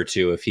year or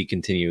two, if he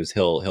continues,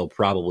 he'll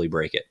probably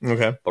break it.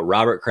 Okay. But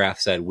Robert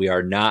Kraft said we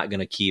are not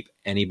going to keep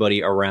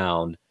anybody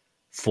around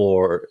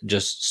for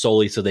just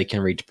solely so they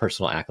can reach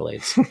personal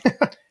accolades.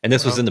 And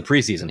this was in the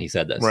preseason. He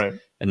said this, right?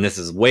 And this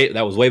is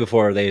that was way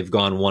before they've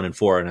gone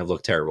 1-4 and have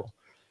looked terrible.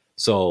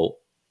 So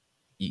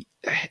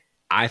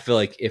I feel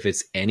like if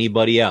it's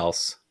anybody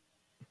else,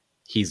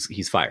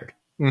 he's fired.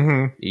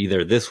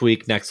 Either this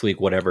week, next week,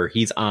 whatever.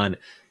 He's on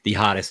the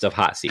hottest of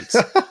hot seats.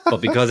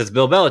 But because it's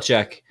Bill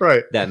Belichick,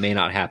 right, that may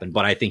not happen.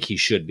 But I think he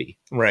should be.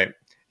 Right.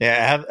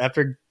 Yeah.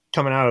 After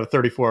coming out of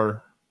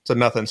 34-0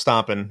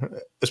 stomping,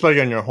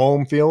 especially on your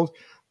home field,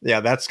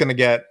 that's going to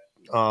get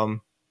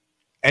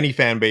any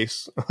fan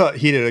base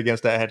heated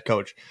against that head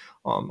coach.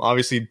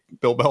 Obviously,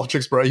 Bill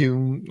Belichick's brought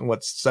you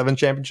 7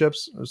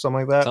 championships or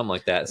something like that. Something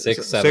like that.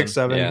 6,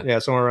 7. Yeah,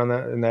 somewhere around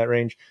that in that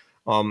range.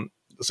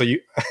 So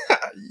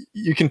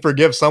you can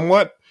forgive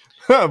somewhat,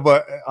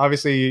 but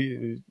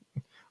obviously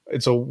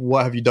it's a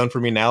what have you done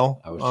for me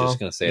now? I was just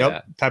going to say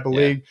that type of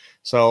league.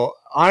 So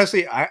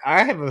honestly,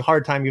 I have a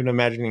hard time even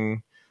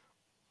imagining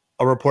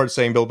a report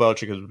saying Bill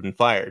Belichick has been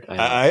fired.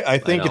 I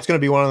think it's going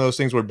to be one of those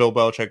things where Bill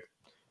Belichick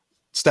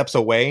steps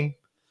away,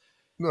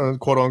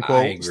 quote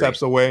unquote,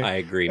 steps away. I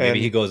agree. Maybe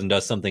he goes and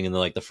does something in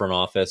the front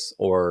office,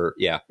 or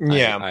I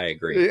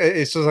agree.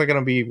 It's just not going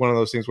to be one of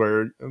those things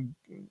where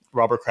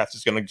Robert Kraft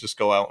is going to just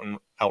go out and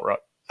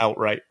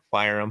outright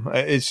fire him.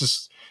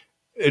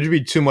 It'd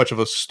be too much of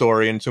a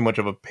story and too much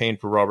of a pain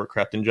for Robert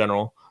Kraft in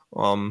general.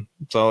 I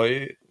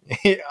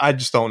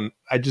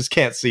just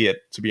can't see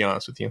it, to be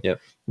honest with you.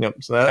 Yep.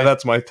 So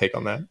that's my take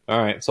on that. All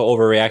right. So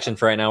overreaction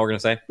for right now, we're going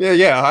to say?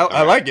 Yeah.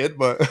 I like it,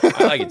 but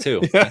I like it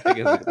too. Yeah.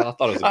 I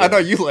thought it was a good I know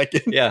you like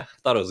it. Yeah. I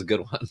thought it was a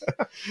good one.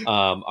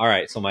 All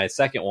right. So my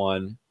second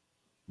one,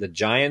 the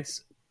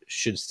Giants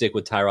should stick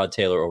with Tyrod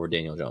Taylor over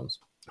Daniel Jones.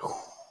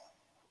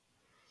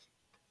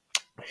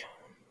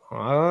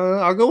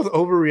 I'll go with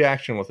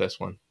overreaction with this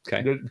one.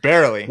 Okay.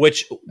 Barely.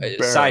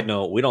 Side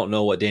note, we don't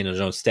know what Daniel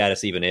Jones'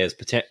 status even is.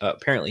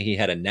 Apparently, he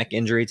had a neck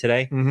injury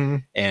today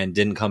and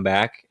didn't come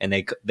back,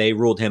 and they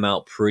ruled him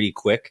out pretty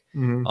quick.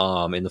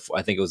 I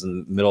think it was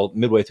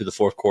midway through the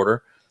fourth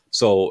quarter.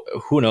 So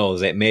who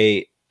knows? It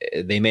may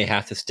they may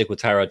have to stick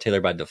with Tyrod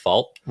Taylor by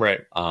default.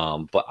 Right.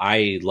 But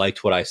I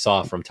liked what I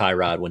saw from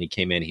Tyrod when he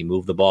came in. He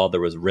moved the ball.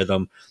 There was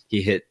rhythm.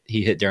 He hit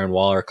Darren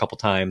Waller a couple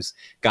times,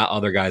 got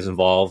other guys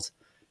involved.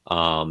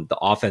 The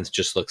offense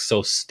just looks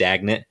so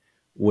stagnant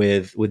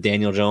with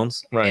Daniel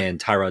Jones and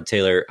Tyrod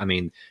Taylor. I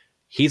mean,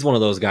 he's one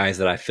of those guys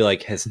that I feel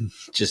like has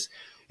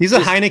he's a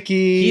Heineke.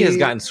 He has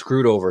gotten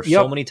screwed over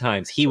so many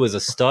times. He was a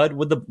stud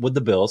with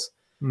the Bills.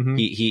 Mm-hmm.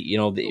 He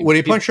when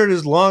he punctured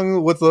his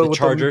lung with the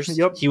Chargers.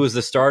 Yep. He was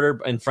the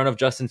starter in front of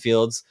Justin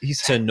Fields.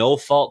 He's to no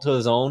fault to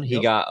his own. He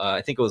got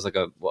I think it was like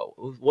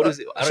what is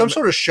it? Some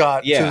sort of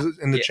shot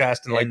in the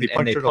chest, and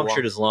they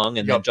punctured his lung,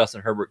 and then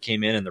Justin Herbert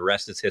came in, and the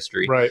rest is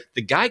history. Right.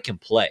 The guy can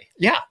play.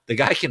 Yeah. The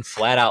guy can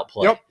flat out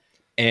play. Yep.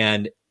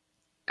 And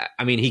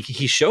I mean,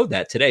 he showed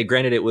that today.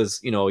 Granted, it was,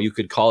 you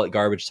could call it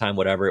garbage time,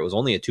 whatever. It was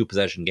only a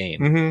 2-possession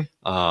game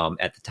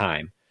at the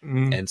time.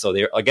 Mm-hmm. And so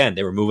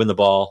they were moving the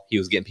ball. He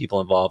was getting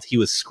people involved. He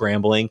was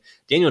scrambling.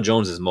 Daniel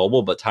Jones is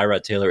mobile, but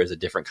Tyrod Taylor is a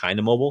different kind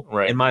of mobile,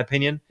 in my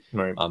opinion.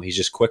 Right. He's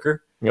just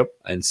quicker. Yep.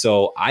 And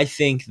so I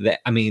think that,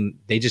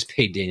 they just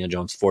paid Daniel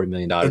Jones $40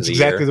 million That's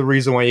exactly the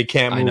reason why you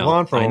can't move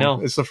on from him. I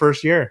know. It's the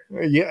first year.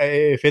 Yeah,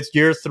 if it's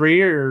year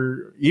 3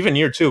 or even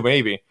year 2,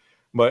 maybe.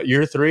 But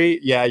year 3,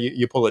 yeah,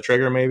 you pull the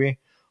trigger maybe.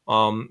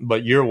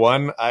 But year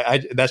 1,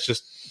 I that's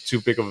just too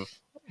big of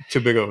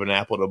an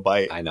apple to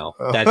bite. I know.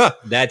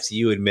 That's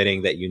you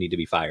admitting that you need to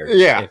be fired.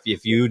 Yeah.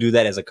 If you do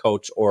that as a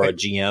coach or a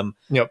GM,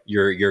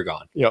 you're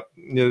gone. Yep.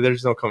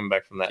 There's no coming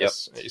back from that. Yep.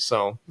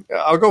 So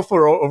I'll go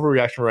for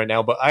overreaction right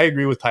now, but I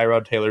agree with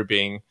Tyrod Taylor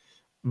being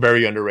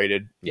very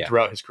underrated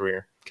throughout his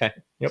career. Okay.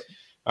 Yep.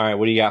 All right.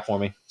 What do you got for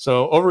me?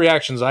 So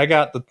overreactions. I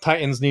got the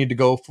Titans need to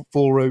go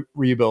full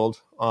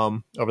rebuild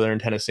over there in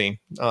Tennessee.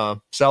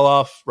 Sell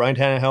off Ryan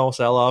Tannehill,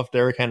 sell off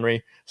Derrick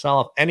Henry, sell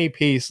off any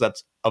piece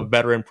that's a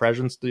veteran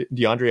presence.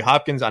 DeAndre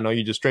Hopkins, I know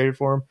you just traded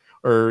for him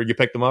or you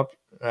picked him up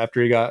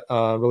after he got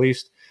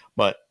released,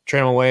 but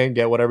trade him away,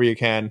 get whatever you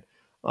can.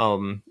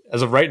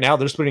 As of right now,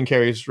 they're splitting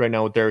carries right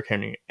now with Derrick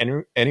Henry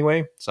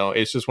anyway. So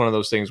it's just one of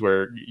those things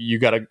where you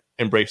got to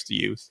embrace the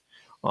youth.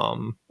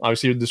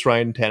 Obviously, this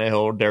Ryan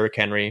Tannehill, Derrick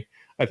Henry,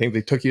 I think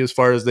they took you as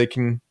far as they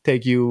can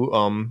take you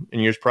in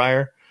years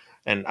prior.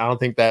 And I don't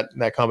think that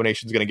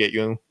combination is going to get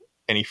you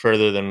any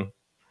further than,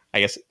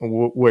 I guess,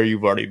 where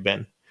you've already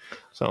been.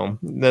 So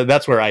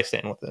that's where I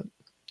stand with it.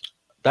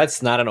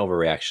 That's not an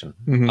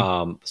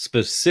overreaction,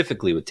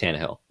 specifically with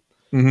Tannehill,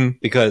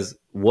 because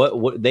what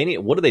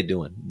are they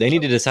doing? They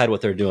need to decide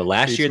what they're doing.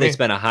 Last year they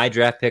spent a high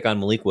draft pick on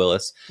Malik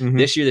Willis.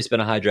 This year they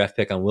spent a high draft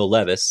pick on Will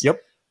Levis.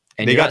 Yep.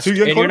 And they got 2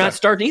 young quarterbacks. And you're not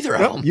starting either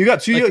of them. You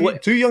got two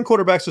young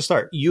quarterbacks to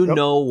start. You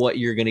know what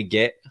you're going to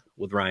get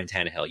with Ryan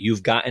Tannehill.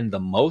 You've gotten the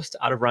most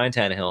out of Ryan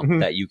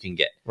Tannehill that you can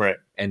get. Right.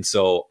 And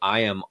so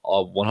I am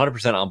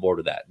 100% on board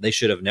with that. They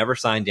should have never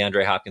signed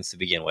DeAndre Hopkins to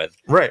begin with.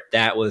 Right.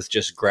 That was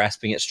just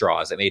grasping at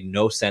straws. It made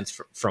no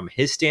sense from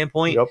his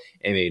standpoint. Yep.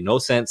 It made no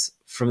sense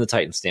from the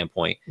Titans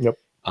standpoint. Yep.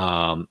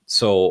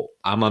 So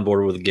I'm on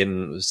board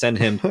with send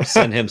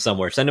him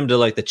somewhere. Send him to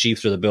like the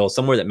Chiefs or the Bills,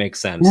 somewhere that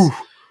makes sense.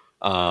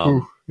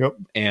 Yep.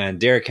 And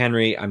Derrick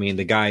Henry,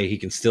 the guy, he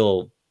can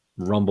still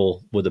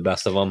rumble with the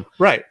best of them.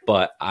 Right.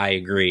 But I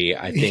agree.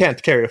 I think he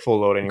can't carry a full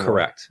load anymore.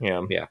 Correct.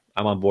 Yeah. Yeah.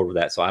 I'm on board with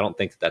that. So I don't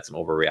think that's an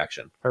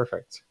overreaction.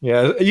 Perfect.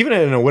 Yeah. Even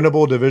in a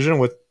winnable division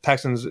with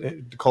Texans,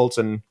 Colts,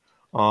 and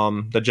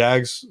the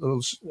Jags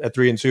at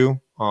 3-2,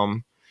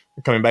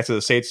 coming back to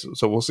the States.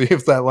 So we'll see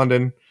if that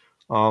London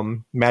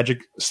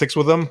magic sticks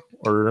with them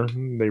or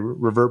they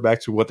revert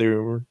back to what they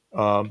were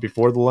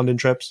before the London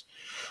trips.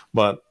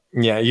 But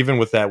yeah, even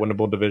with that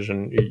winnable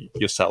division,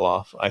 you sell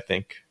off, I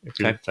think, if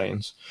you're the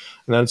Titans.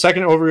 And then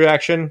second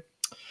overreaction,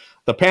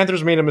 the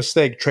Panthers made a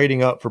mistake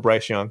trading up for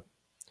Bryce Young.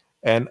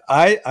 And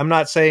I'm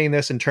not saying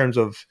this in terms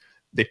of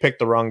they picked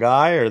the wrong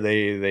guy or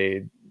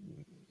they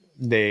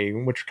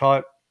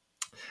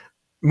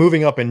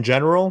moving up in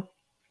general,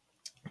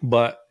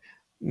 but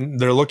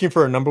they're looking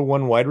for a number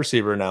 1 wide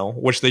receiver now,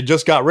 which they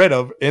just got rid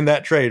of in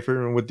that trade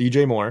with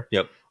DJ Moore.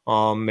 Yep.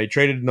 They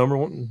traded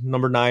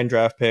number 9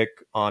 draft pick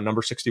on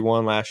number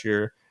 61 last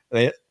year.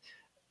 And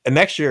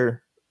next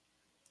year,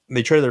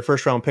 they traded their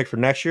first round pick for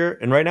next year.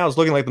 And right now it's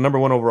looking like the number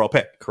 1 overall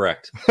pick.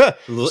 Correct. So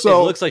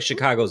it looks like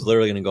Chicago's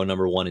literally going to go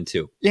number 1 and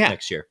 2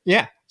 next year.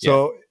 Yeah.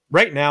 So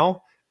right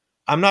now,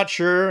 I'm not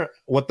sure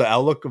what the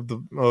outlook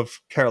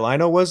of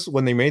Carolina was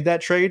when they made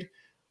that trade,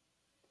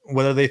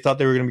 whether they thought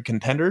they were going to be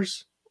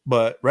contenders.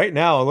 But right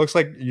now, it looks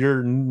like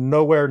you're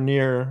nowhere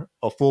near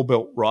a full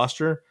built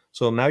roster.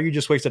 So now you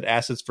just wasted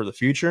assets for the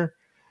future.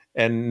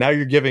 And now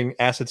you're giving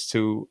assets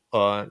to,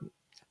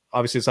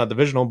 obviously it's not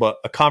divisional, but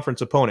a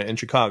conference opponent in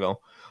Chicago.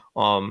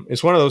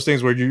 It's one of those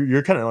things where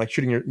you're kind of like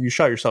you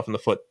shot yourself in the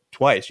foot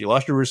twice. You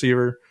lost your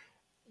receiver.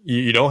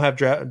 You don't have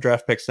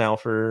draft picks now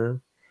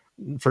for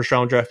first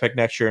round draft pick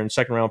next year and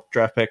second round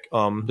draft pick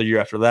the year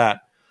after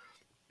that.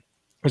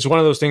 It's one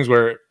of those things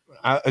where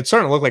it's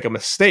starting to look like a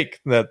mistake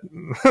that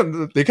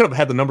they could have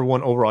had the number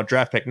 1 overall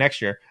draft pick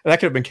next year. And that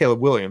could have been Caleb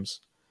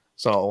Williams.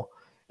 So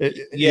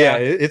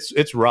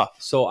it's rough.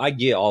 So I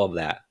get all of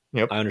that.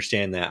 Yep. I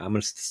understand that.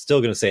 I'm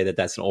still going to say that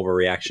that's an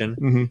overreaction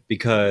Mm-hmm.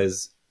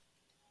 because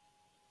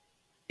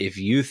if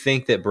you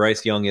think that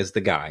Bryce Young is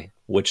the guy,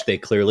 which they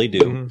clearly do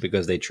Mhm.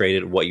 because they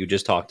traded what you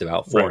just talked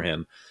about for Right.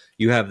 him,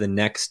 you have the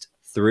next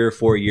 3 or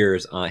 4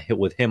 years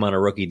with him on a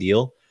rookie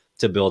deal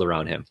to build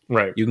around him.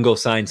 Right. You can go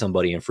sign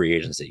somebody in free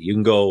agency. You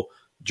can go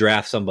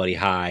draft somebody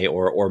high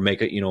or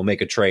make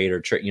a trade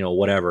or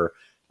whatever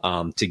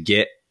to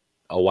get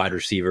a wide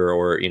receiver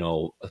or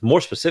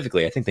more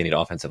specifically, I think they need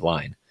offensive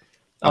line.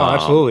 Oh,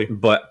 absolutely.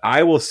 But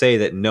I will say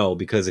that no,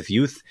 because if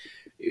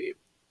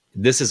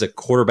this is a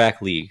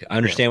quarterback league. I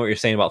understand what you're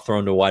saying about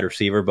throwing to a wide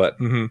receiver, but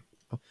Mm-hmm.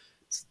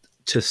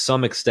 to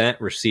some extent,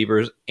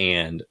 receivers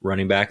and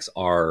running backs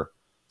are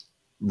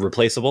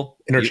replaceable,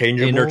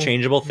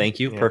 interchangeable. Thank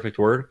you, Yeah. perfect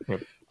word.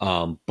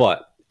 Yep.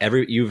 But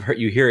you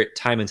hear it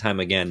time and time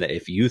again that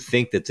if you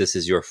think that this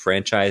is your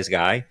franchise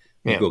guy,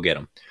 you go get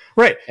him.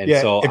 Right. And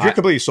yeah. so if you're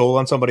completely sold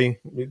on somebody,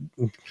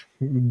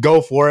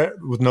 go for it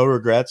with no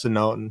regrets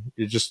and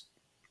you just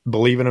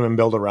believe in him and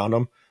build around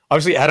him.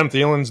 Obviously, Adam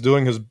Thielen's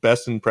doing his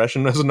best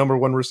impression as a number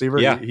one receiver.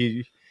 Yeah.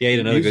 He had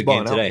another good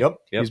game today. Yep.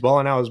 He's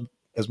balling out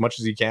as much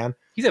as he can.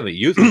 He's having a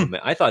youth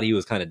movement. I thought he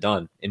was kind of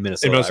done in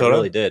Minnesota. I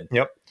really did.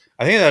 Yep.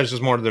 I think that was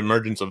just more the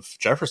emergence of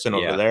Jefferson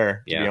over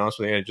there, to be honest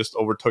with you. It just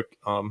overtook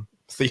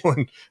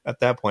Thielen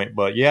at that point.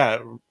 But yeah,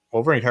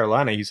 over in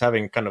Carolina, he's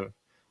having kind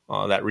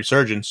of that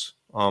resurgence.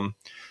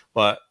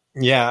 But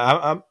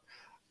yeah,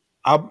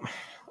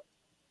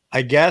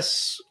 I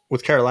guess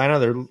with Carolina,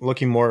 they're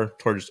looking more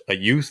towards a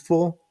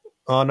youthful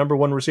number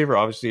one receiver.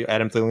 Obviously,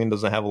 Adam Thielen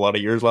doesn't have a lot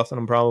of years left in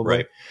him, probably.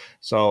 Right.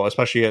 So,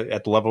 especially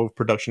at the level of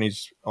production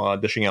he's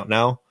dishing out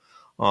now.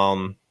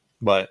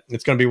 But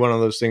it's going to be one of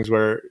those things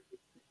where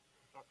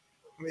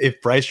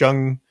if Bryce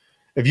Young,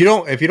 if you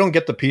don't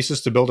get the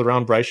pieces to build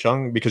around Bryce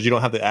Young because you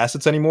don't have the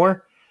assets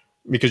anymore,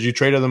 because you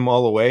traded them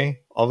all away,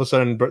 all of a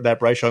sudden that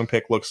Bryce Young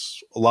pick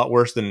looks a lot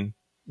worse than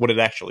what it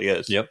actually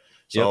is. Yep.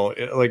 So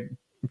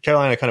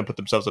Carolina kind of put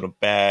themselves in a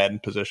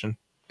bad position.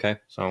 Okay.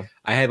 So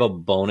I have a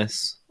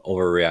bonus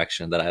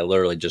overreaction that I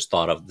literally just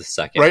thought of the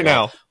second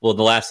now. Well,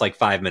 the last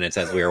 5 minutes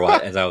as we were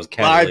as I was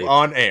casually live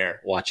on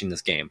air watching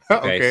this game.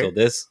 Okay. So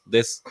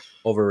this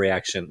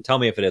overreaction. Tell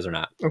me if it is or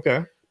not.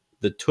 Okay.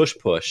 The tush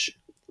push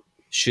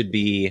should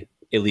be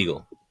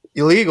illegal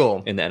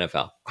in the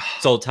NFL.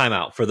 So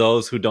timeout for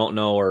those who don't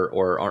know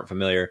or aren't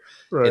familiar.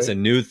 Right. It's a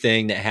new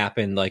thing that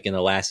happened in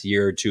the last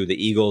year or two. The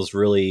Eagles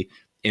really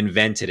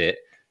invented it.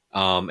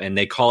 And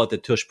they call it the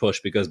tush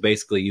push because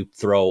basically you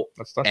throw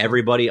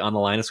everybody on the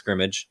line of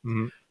scrimmage.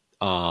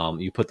 Mm-hmm.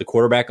 You put the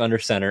quarterback under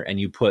center and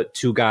you put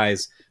 2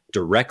 guys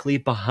directly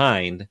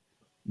behind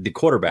the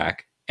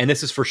quarterback. And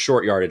this is for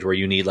short yardage where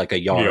you need a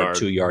yard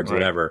 2 yards,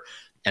 whatever.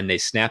 And they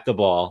snap the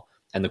ball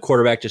and the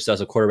quarterback just does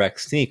a quarterback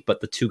sneak,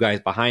 but the 2 guys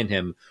behind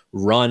him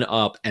run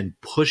up and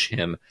push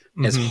him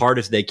as hard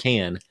as they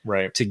can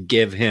to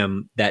give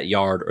him that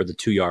yard or the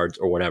 2 yards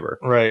or whatever.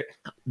 Right.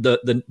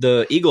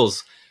 The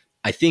Eagles,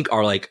 I think,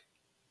 are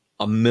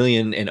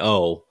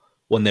 1,000,000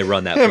 when they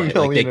run that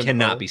play. They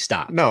cannot be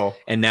stopped. No.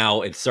 And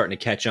now it's starting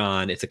to catch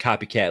on. It's a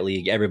copycat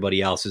league.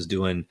 Everybody else is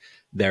doing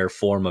their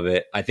form of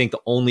it. I think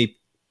the only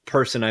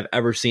person I've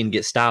ever seen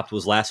get stopped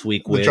was last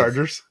week with the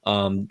Chargers.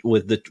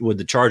 With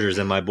the Chargers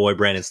and my boy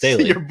Brandon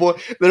Staley. Your boy,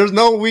 there's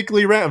no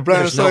weekly rant.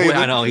 Brandon Staley.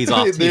 I know he's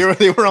off.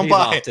 They were on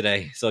bye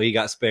today, so he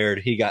got spared.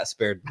 He got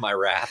spared my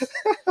wrath.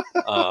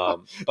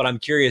 But I'm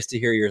curious to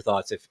hear your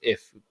thoughts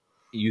if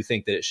you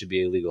think that it should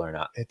be illegal or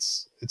not.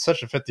 It's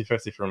such a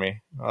 50-50 for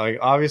me.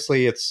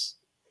 Obviously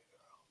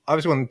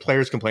when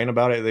players complain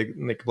about it,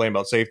 they complain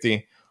about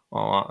safety.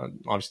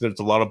 Obviously, there's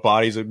a lot of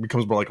bodies. It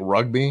becomes more like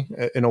rugby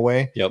in a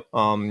way. Yep.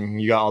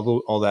 You got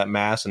all that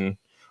mass, and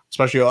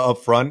especially up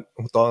front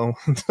with all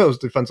those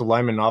defensive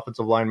linemen and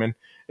offensive linemen,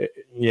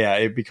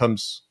 it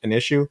becomes an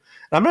issue. And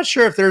I'm not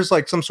sure if there's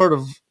some sort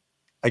of,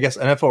 I guess,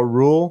 NFL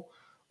rule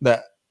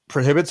that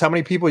prohibits how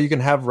many people you can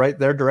have right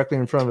there directly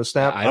in front of a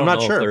snap. I'm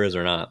not sure if there is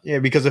or not. Yeah,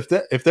 because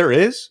if there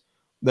is,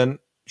 then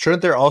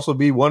shouldn't there also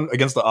be one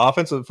against the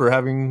offense for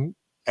having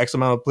X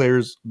amount of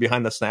players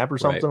behind the snap or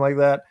something like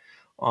that?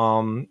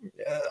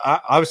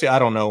 Obviously I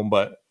don't know,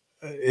 but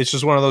it's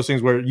just one of those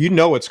things where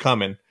it's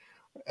coming.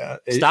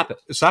 Stop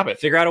it.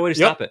 Figure out a way to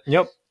stop it.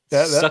 Yep.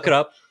 Suck it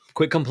up.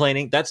 Quit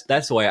complaining. That's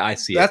the way I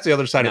see it. That's the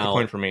other side of the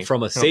coin for me.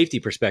 From a safety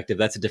perspective,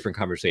 that's a different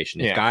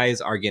conversation. If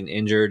guys are getting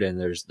injured and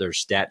there's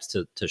stats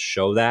to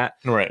show that,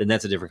 then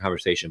that's a different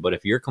conversation. But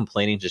if you're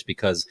complaining just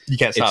because you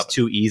can't stop it's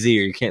too easy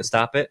or you can't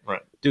stop it,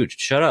 dude,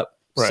 shut up.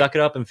 Suck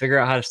it up and figure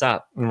out how to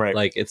stop.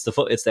 Right. It's the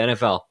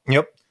NFL.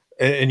 Yep.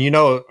 And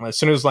as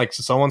soon as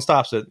someone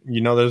stops it,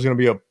 there's going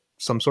to be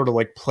some sort of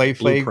play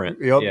blueprint.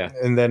 Yep. Yeah.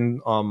 And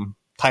then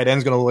tight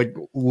end's going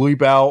to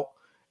leap out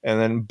and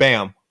then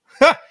bam.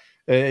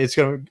 It's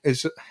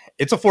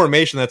a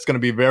formation that's going to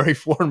be very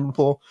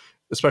formidable,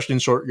 especially in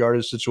short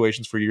yardage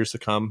situations for years to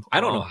come. I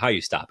don't know how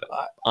you stop it,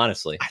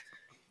 honestly.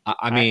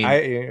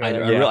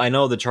 I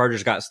know the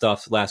Chargers got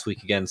stuffed last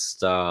week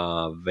against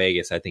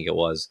Vegas, I think it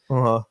was.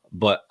 Uh-huh.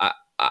 But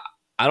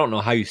I don't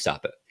know how you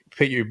stop it.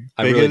 put your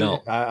I really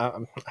don't.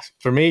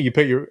 For me, you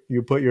put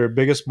your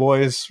biggest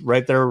boys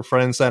right there,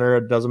 front and center.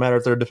 It doesn't matter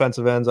if they're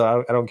defensive ends.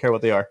 I don't care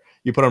what they are.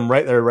 You put them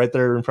right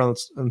there in front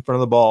of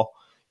the ball.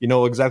 You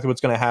know exactly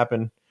what's going to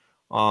happen.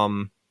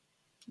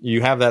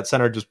 You have that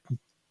center just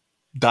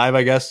dive,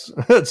 I guess,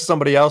 to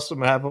somebody else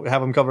and have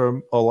them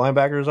cover a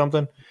linebacker or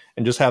something,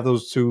 and just have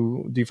those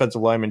two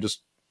defensive linemen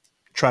just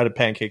try to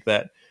pancake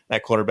that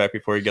quarterback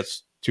before he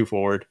gets too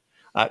forward.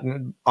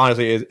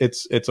 Honestly,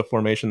 it's a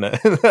formation that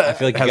I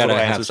feel like you got to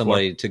have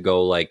somebody to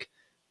go like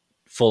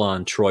full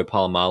on Troy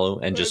Polamalu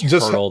and just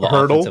hurdle the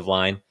offensive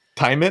line.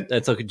 Time it.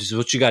 That's like just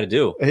what you got to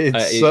do.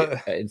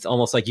 It's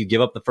almost like you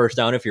give up the first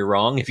down if you're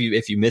wrong, if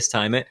you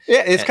mistime it.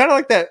 Yeah, it's kind of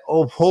like that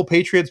whole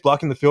Patriots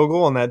blocking the field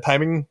goal on that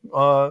timing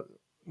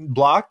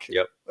block.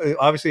 Yep.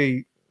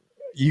 Obviously,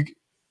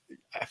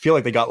 I feel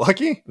like they got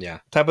lucky. Yeah.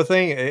 Type of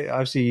thing.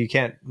 Obviously, you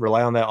can't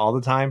rely on that all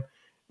the time.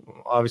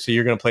 Obviously,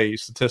 you're going to play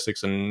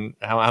statistics and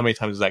how many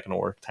times is that going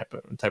to work type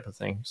of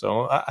thing.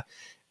 So,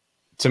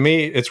 to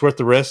me, it's worth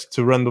the risk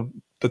to run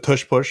the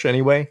tush push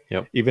anyway.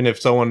 Yep. Even if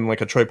someone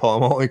like a Troy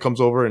Polamalu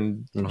comes over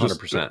and 100%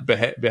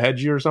 just behead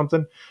you or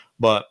something.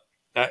 But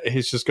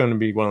it's just going to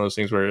be one of those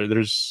things where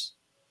there's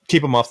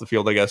keep them off the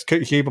field, I guess.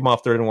 Keep them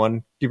off 3rd and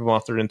 1. Keep them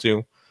off 3rd and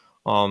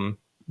 2.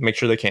 Make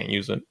sure they can't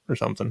use it or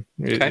something.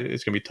 It's going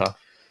to be tough.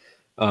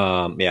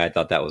 I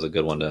thought that was a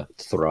good one to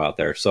throw out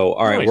there. So,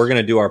 all right, We're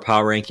going to do our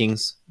power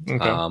rankings,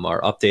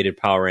 our updated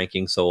power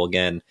rankings. So,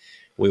 again,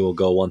 we will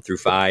go 1 through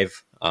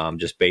 5,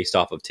 just based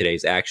off of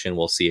today's action.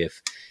 We'll see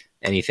if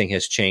anything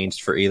has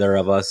changed for either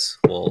of us.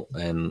 We'll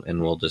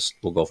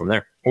go from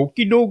there.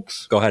 Okie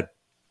dokes. Go ahead.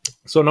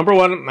 So, number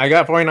 1, I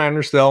got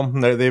 49ers still.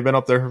 They've been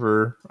up there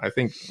for, I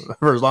think,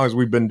 for as long as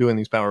we've been doing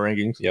these power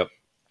rankings. Yep.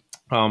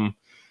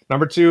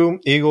 Number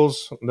 2,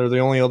 Eagles. They're the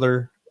only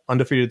other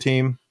undefeated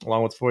team,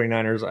 along with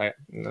 49ers.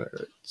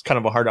 It's kind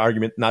of a hard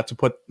argument not to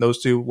put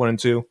those two, 1 and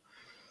 2.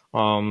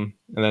 And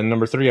then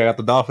number 3, I got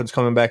the Dolphins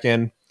coming back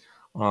into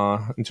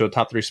a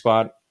top 3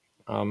 spot.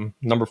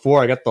 Number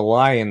 4, I got the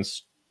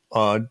Lions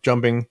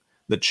jumping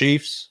the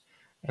Chiefs,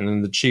 and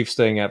then the Chiefs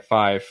staying at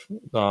 5.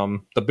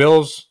 The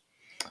Bills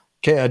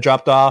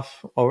dropped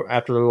off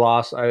after the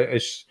loss.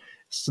 It's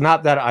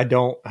not that I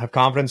don't have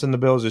confidence in the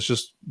Bills. It's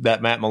just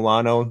that Matt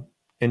Milano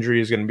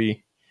injury is going to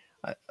be,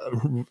 I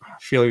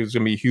feel like it's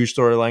going to be a huge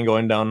storyline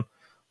going down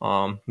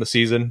the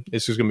season.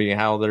 It's just going to be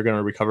how they're going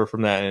to recover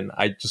from that, and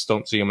I just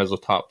don't see them as a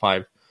top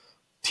 5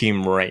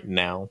 team right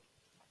now.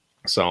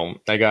 So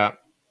I got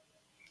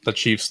the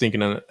Chiefs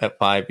sneaking in at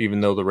 5, even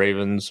though the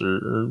Ravens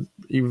the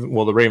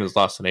Ravens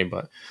lost today,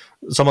 but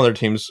some other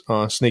teams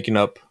sneaking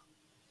up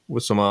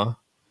with some,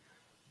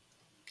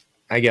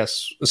 I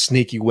guess,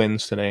 sneaky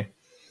wins today.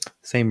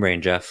 Same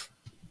brain, Jeff.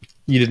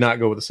 You did not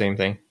go with the same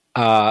thing.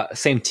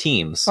 Same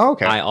teams. Oh,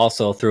 okay. I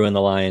also threw in the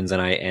Lions,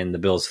 and the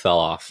Bills fell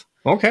off.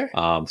 Okay.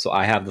 So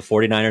I have the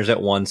 49ers at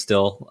 1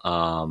 still.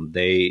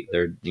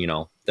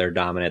 They're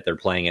dominant. They're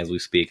playing as we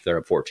speak. They're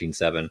at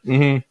 14-7.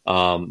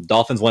 Mm-hmm.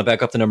 Dolphins went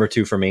back up to number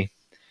 2 for me.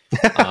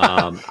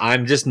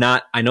 I'm just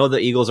not. I know the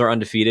Eagles are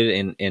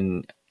undefeated,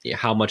 and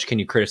how much can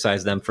you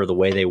criticize them for the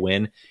way they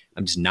win?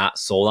 I'm just not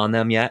sold on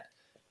them yet.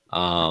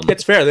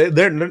 It's fair.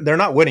 They're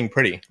not winning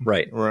pretty,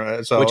 right?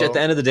 So, which at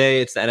the end of the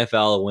day, it's the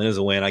NFL. A win is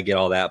a win. I get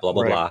all that, blah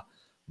blah blah.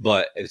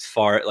 But as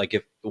far like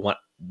the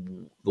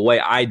way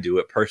I do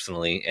it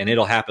personally, and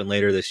it'll happen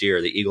later this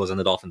year, the Eagles and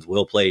the Dolphins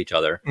will play each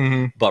other.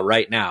 Mm-hmm. But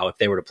right now, if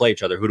they were to play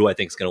each other, who do I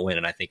think is going to win?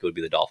 And I think it would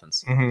be the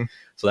Dolphins. Mm-hmm.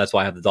 So that's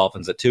why I have the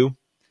Dolphins at 2.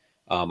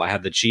 I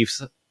have the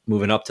Chiefs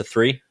moving up to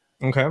 3.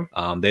 Okay.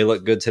 They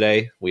look good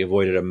today. We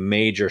avoided a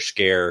major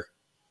scare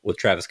with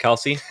Travis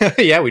Kelce.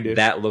 Yeah, we did.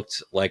 That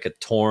looked like a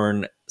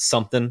torn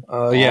something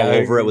all yeah,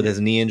 over it with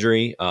his knee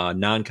injury.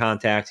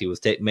 Non-contact. He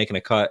was making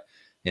a cut,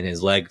 and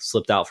his leg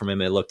slipped out from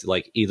him. It looked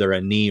like either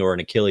a knee or an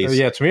Achilles.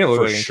 Yeah, to me it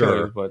looked like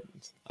sure. Achilles, but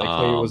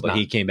thankfully it was not.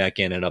 He came back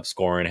in, ended up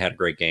scoring, had a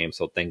great game.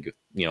 So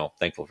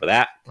thankful for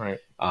that. Right.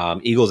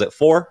 Eagles at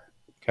 4.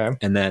 Okay.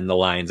 And then the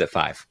Lions at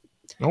 5.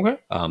 Okay.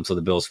 So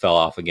the Bills fell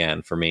off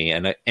again for me,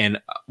 and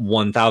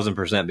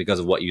 1,000% because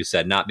of what you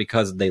said, not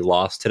because they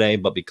lost today,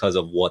 but because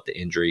of what the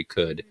injury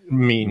could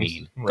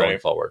mean going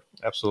forward.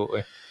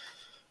 Absolutely.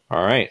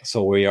 All right,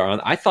 so we are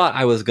on. I thought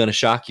I was going to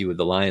shock you with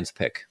the Lions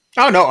pick.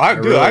 Oh no, I've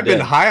really been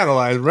high on the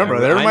Lions. Remember,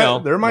 they're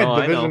my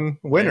division division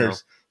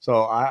winners.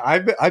 So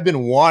I've been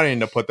wanting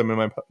to put them in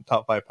my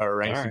top 5 power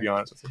ranks. Right. To be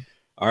honest with you.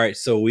 All right,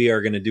 so we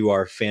are going to do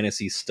our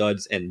fantasy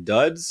studs and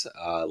duds.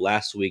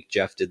 Last week,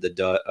 Jeff did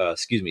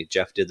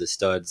the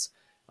studs.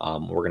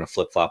 We're going to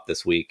flip flop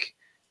this week.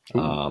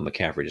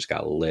 McCaffrey just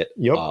got lit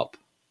up.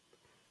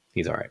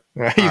 He's all right.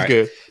 Yeah, he's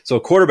good. So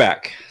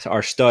quarterback,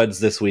 our studs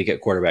this week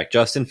at quarterback: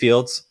 Justin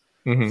Fields,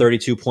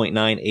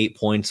 32.9, 8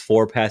 points,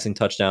 4 passing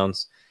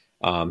touchdowns.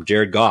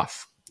 Jared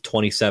Goff,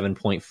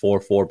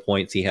 27.44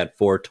 points. He had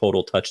 4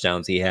 total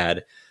touchdowns. He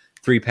had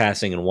 3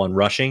 passing and 1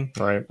 rushing.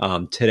 Right.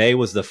 Today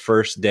was the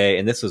first day,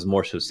 and this was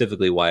more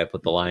specifically why I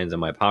put the Lions in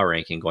my power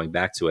ranking, going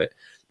back to it.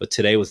 But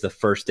today was the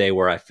first day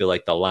where I feel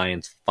like the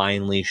Lions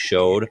finally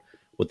showed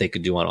what they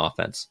could do on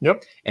offense.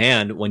 Yep.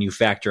 And when you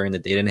factor in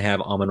that they didn't have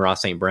Amon-Ra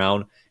St.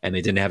 Brown and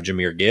they didn't have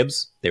Jahmyr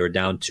Gibbs, they were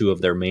down 2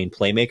 of their main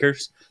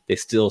playmakers. They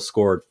still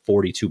scored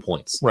 42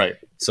 points. Right.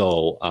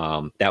 So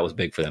that was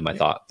big for them, I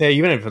thought. Yeah,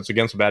 even if it's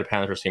against a bad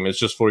Panthers team, it's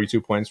just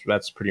 42 points.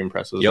 That's pretty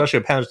impressive, especially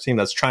a Panthers team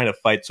that's trying to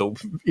fight. So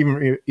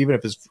even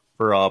if it's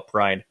for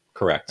pride.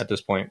 Correct. At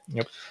this point.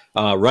 Yep.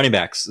 Running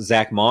backs,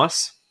 Zach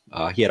Moss.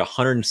 He had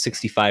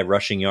 165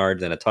 rushing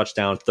yards and a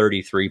touchdown,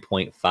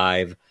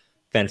 33.5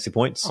 fantasy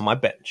points. On my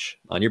bench.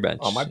 On your bench.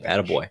 On my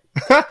bench. Attaboy.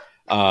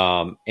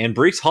 And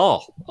Breece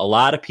Hall. A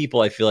lot of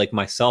people, I feel like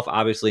myself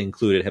obviously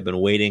included, have been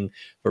waiting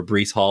for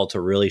Breece Hall to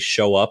really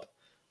show up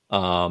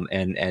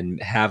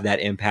and have that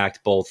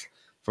impact both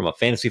from a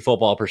fantasy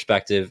football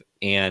perspective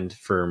and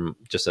from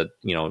just a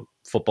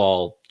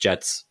football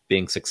Jets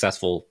being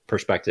successful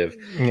perspective.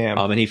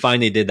 Yeah. And he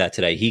finally did that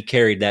today. He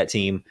carried that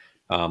team.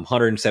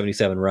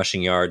 177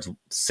 rushing yards,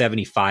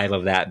 75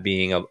 of that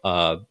being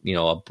a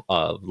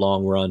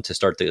long run to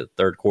start the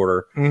third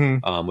quarter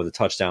with a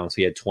touchdown. So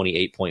he had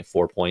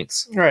 28.4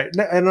 points. Right,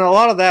 and a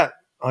lot of that,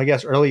 I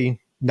guess,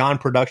 early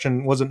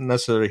non-production wasn't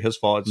necessarily his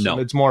fault.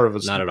 It's more of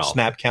a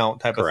snap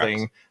count type of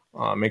thing.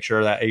 Make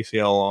sure that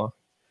ACL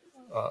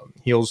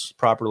heals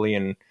properly,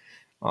 and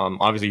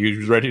obviously he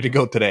was ready to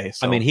go today.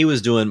 So. I mean, he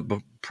was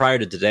doing prior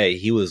to today.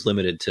 He was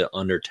limited to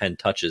under 10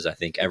 touches, I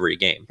think, every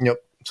game.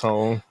 Yep.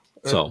 So.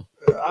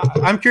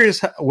 I'm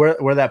curious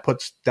where that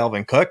puts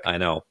Dalvin Cook. I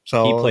know.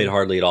 So he played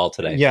hardly at all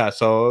today. Yeah.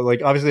 So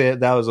obviously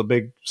that was a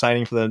big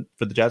signing for the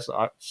Jets.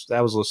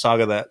 That was a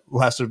saga that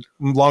lasted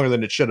longer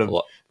than it should have.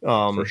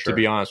 For sure. To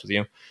be honest with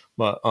you,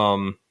 but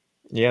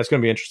it's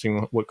going to be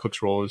interesting what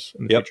Cook's role is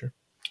in the future.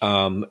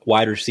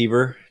 Wide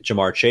receiver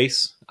Jamar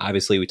Chase.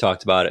 Obviously, we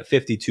talked about it.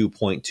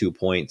 52.2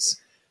 points,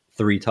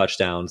 3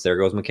 touchdowns. There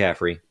goes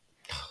McCaffrey.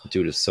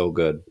 Dude is so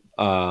good.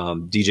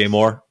 DJ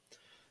Moore.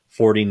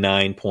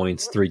 49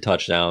 points, 3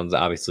 touchdowns.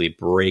 Obviously,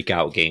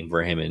 breakout game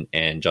for him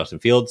and Justin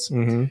Fields.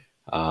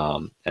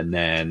 Mm-hmm. And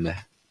then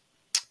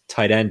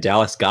tight end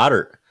Dallas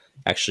Goedert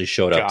actually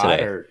showed up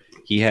today.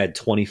 He had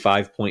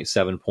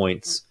 25.7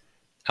 points.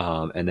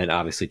 And then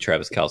obviously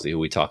Travis Kelce, who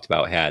we talked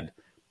about, had,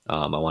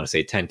 I want to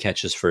say 10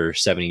 catches for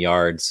 70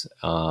 yards,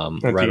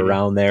 right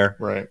around there.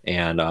 Right.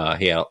 And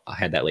he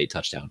had that late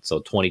touchdown. So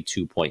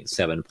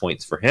 22.7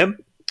 points for him.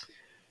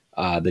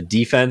 The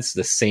defense,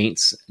 the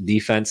Saints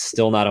defense,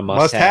 still not a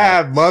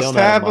must-have.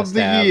 Must-have of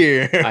the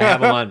year. I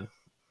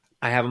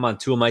have them on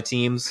 2 of my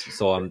teams,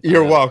 so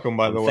You're welcome,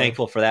 by the way.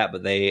 Thankful for that,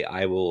 but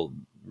I will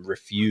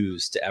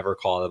refuse to ever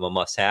call them a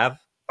must-have.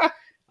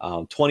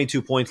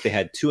 22 points. They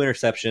had 2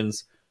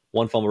 interceptions,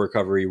 1 fumble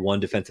recovery, 1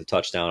 defensive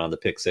touchdown on the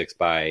pick 6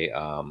 by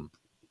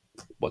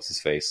what's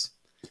his face?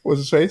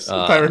 What's his face?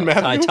 Tyrann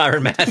Mathieu.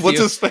 Tyrann Mathieu. What's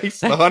his face?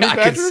 The honey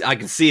badger? I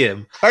can see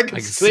him. I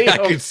can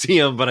see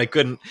him, but I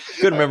couldn't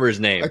remember his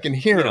name. I can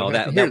hear him.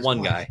 That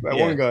one guy.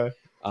 One guy.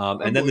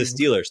 And then the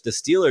Steelers. The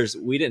Steelers,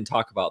 we didn't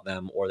talk about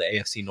them or the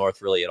AFC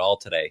North really at all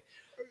today.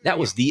 That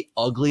was the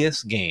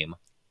ugliest game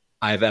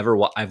I've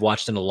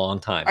watched in a long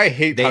time. I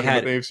hate talking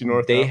about the AFC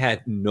North. They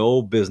had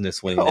no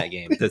business winning that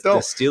game. The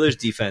Steelers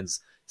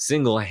defense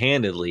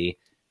single-handedly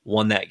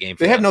won that game.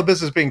 They have no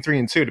business being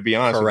 3-2, to be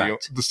honest with you.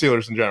 The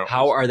Steelers in general.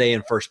 How are they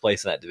in first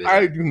place in that division?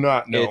 I do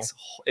not know.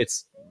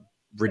 It's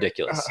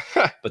ridiculous.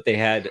 But they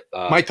had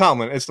Mike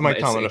Tomlin. It's the Mike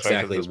Tomlin effect.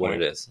 Exactly what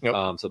it is.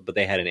 Yep. But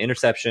they had an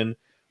interception,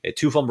 they had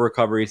 2 fumble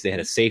recoveries, they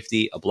had a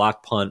safety, a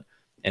block punt,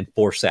 and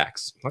 4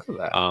 sacks. Look at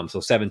that.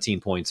 So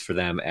 17 points for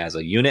them as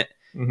a unit.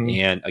 Mm-hmm.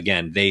 And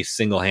again, they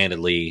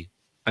single-handedly.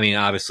 I mean,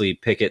 obviously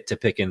Pickett to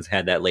Pickens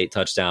had that late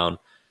touchdown,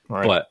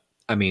 but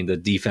I mean the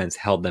defense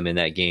held them in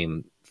that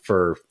game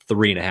for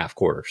 3.5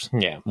 quarters.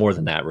 Yeah, more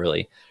than that,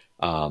 really.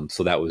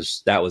 So that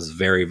was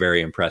very,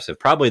 very impressive.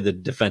 Probably the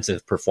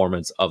defensive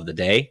performance of the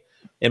day,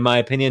 in my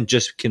opinion,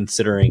 just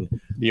considering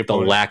the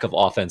lack of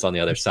offense on the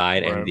other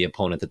side and the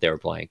opponent that they were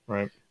playing.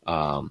 Right.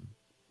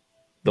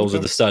 Those are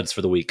the studs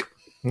for the week.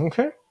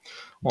 Okay.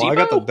 Well, I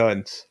got the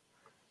duds.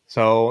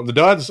 So the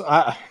duds,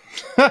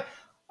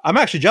 I'm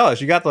actually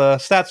jealous. You got the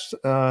stats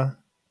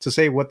to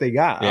say what they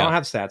got. I don't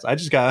have stats. I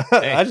just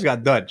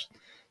got duds.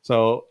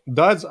 So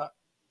duds.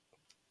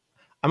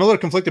 I'm a little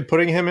conflicted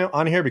putting him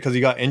on here because he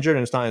got injured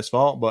and it's not his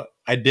fault, but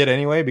I did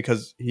anyway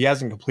because he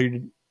hasn't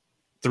completed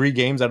 3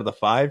 games out of the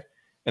 5,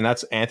 and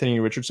that's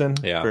Anthony Richardson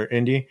for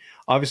Indy.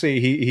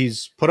 Obviously,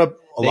 he's put up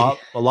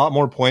a lot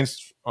more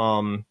points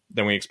than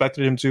we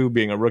expected him to,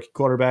 being a rookie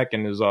quarterback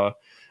in his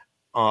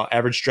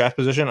average draft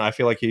position. I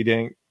feel like he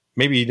didn't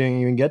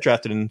even get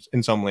drafted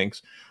in some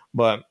leagues,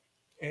 but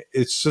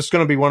it's just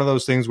going to be one of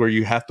those things where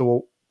you have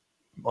to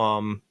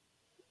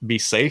be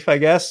safe, I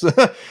guess.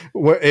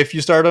 If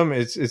you start him,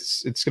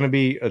 it's going to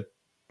be a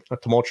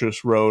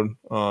tumultuous road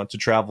to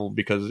travel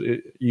because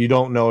you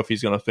don't know if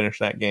he's going to finish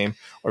that game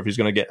or if he's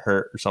going to get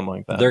hurt or something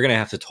like that. They're going to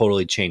have to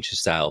totally change his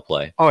style of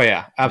play. Oh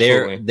yeah,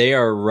 absolutely. They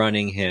are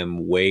running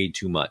him way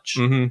too much.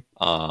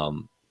 Mm-hmm.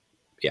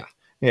 Yeah.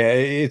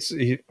 It's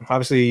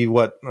obviously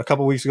a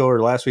couple weeks ago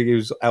or last week he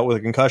was out with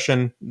a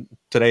concussion.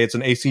 Today it's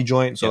an AC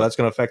joint, so that's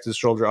going to affect his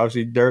shoulder.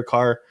 Obviously, Derek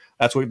Carr.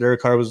 That's what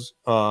Derek Carr was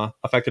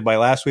affected by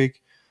last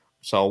week.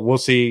 So we'll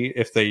see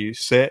if they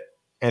sit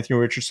Anthony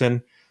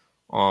Richardson,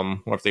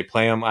 or if they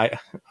play him. I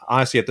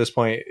honestly, at this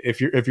point, if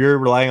you're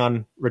relying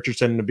on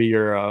Richardson to be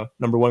your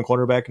number one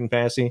quarterback in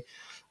fantasy,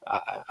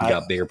 you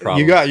got bigger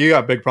problems. You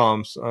got big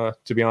problems.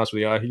 To be honest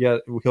with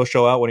you, he'll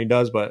show out when he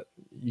does, but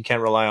you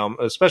can't rely on,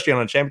 especially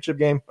on a championship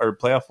game or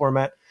playoff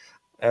format.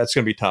 That's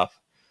going to be tough.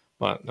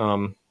 But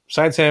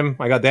besides him,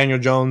 I got Daniel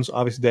Jones.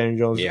 Obviously,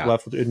 Daniel Jones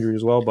left with injury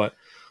as well, but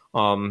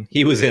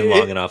he was in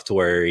long enough to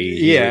where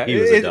he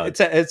was a dud.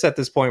 It's at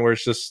this point where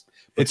it's just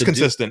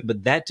consistent.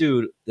 But that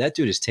dude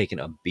is taking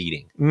a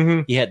beating.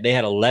 Mm-hmm. They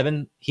had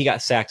 11. He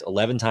got sacked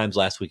 11 times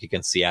last week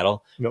against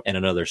Seattle, and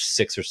another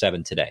 6 or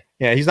 7 today.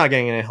 Yeah, he's not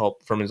getting any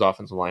help from his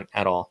offensive line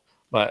at all.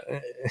 But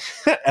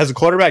as a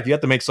quarterback, you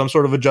have to make some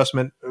sort of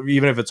adjustment,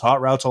 even if it's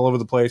hot routes all over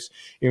the place,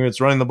 even if it's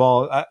running the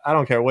ball. I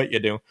don't care what you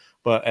do.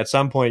 But at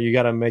some point, you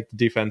got to make the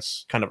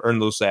defense kind of earn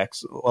those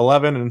sacks.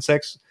 11 and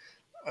 6.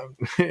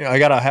 I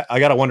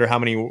gotta wonder how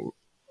many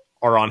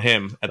are on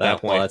him at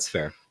that point. Well, that's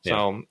fair. Yeah.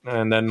 So,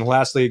 and then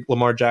lastly,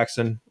 Lamar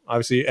Jackson.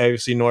 Obviously,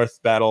 AFC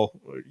North battle.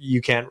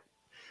 You can't.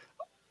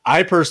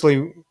 I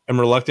personally am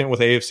reluctant with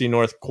AFC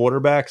North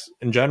quarterbacks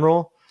in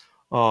general.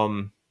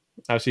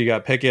 Obviously, you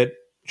got Pickett,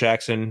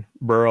 Jackson,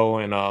 Burrow,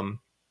 and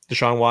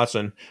Deshaun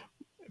Watson.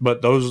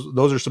 But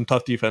those are some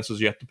tough defenses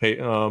you have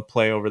to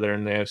play over there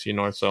in the AFC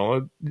North.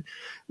 So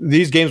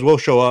these games will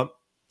show up,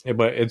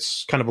 but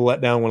it's kind of a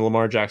letdown when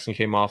Lamar Jackson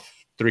came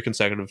off 3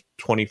 consecutive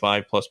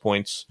 25-plus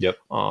points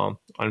on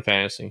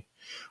fantasy.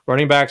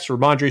 Running backs,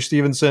 Ramondre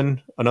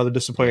Stevenson, another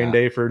disappointing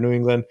day for New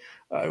England.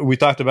 We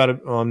talked about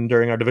it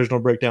during our divisional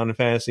breakdown in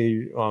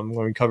fantasy when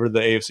we covered the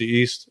AFC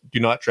East. Do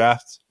not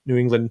draft New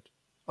England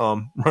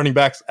running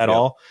backs at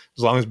all,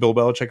 as long as Bill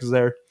Belichick is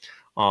there.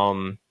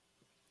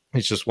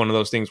 It's just one of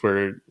those things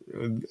where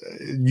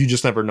you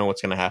just never know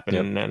what's going to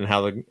happen and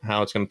how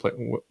it's going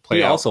to play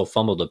he out. He also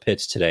fumbled a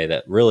pitch today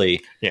that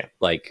really,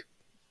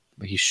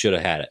 he should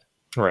have had it.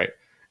 Right.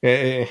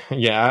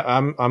 Yeah,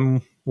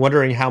 I'm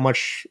wondering how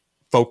much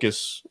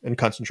focus and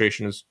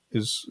concentration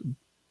is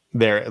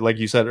there. Like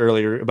you said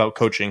earlier about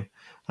coaching,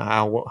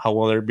 how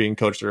well they're being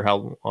coached or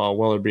how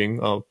well they're being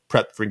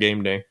prepped for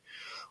game day.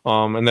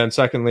 And then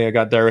secondly, I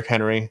got Derrick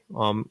Henry.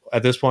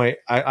 At this point,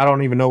 I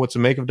don't even know what to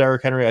make of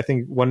Derrick Henry. I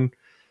think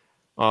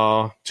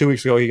 2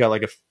 weeks ago he got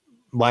like a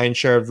lion's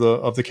share of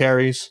the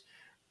carries,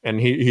 and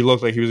he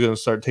looked like he was going to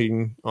start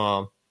taking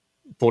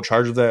full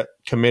charge of that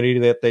committee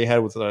that they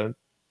had with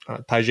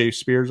Tyjae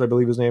Spears, I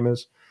believe his name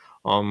is.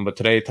 But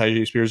today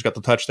Tyjae Spears got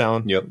the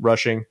touchdown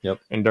rushing,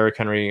 and Derrick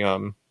Henry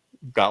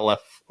got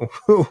left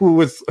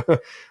with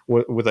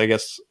I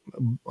guess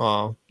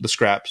the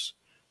scraps.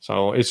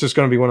 So it's just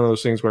going to be one of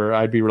those things where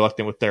I'd be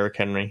reluctant with Derrick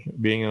Henry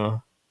being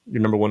your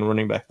number one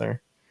running back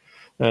there.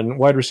 And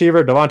wide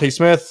receiver, Devontae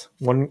Smith,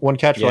 one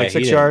catch for like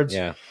 6 yards.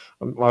 Yeah.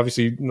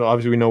 Obviously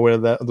we know where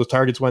the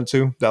targets went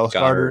to. Dallas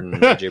Goedert and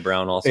AJ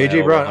Brown also.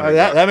 AJ Brown,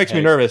 that makes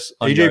me nervous.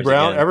 AJ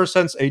Brown, ever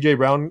since AJ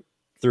Brown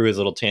threw his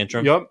little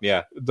tantrum.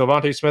 Yeah.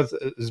 Devontae Smith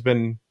has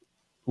been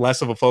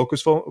less of a focal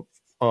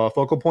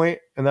point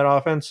in that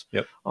offense.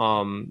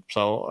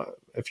 So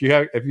if you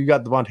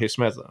got Devontae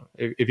Smith,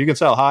 if you can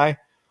sell high,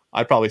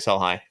 I'd probably sell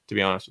high, to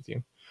be honest with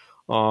you.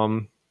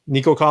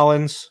 Nico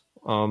Collins,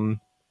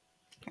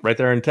 right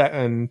there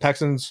in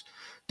Texans.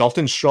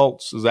 Dalton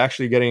Schultz is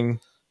actually getting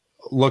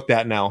looked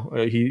at now.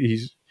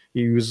 He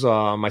was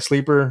my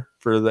sleeper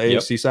for the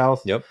AFC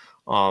South.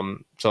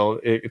 So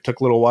it took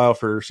a little while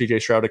for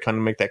CJ Stroud to kind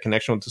of make that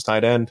connection with his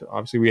tight end.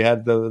 Obviously, we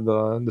had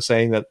the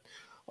saying that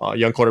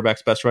young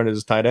quarterback's best friend is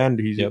his tight end.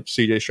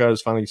 CJ Stroud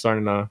is finally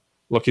starting to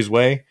look his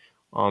way.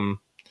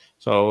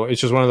 So it's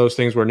just one of those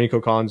things where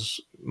Nico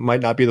Collins might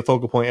not be the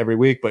focal point every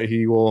week, but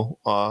he will.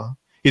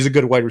 He's a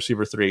good wide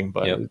receiver 3.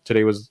 But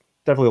today was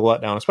definitely a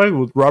letdown, especially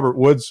with Robert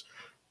Woods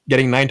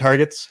getting 9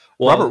 targets.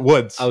 Well, Robert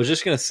Woods. I was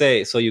just gonna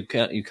say. So you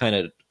kind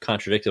of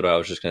contradicted what I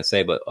was just gonna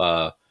say, but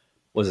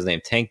what's his name?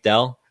 Tank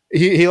Dell.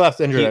 He left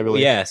injured, I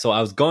believe. Yeah, so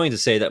I was going to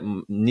say that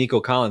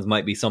Nico Collins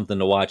might be something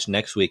to watch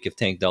next week if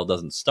Tank Dell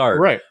doesn't start.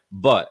 Right.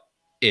 But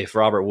if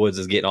Robert Woods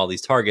is getting all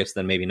these targets,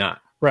 then maybe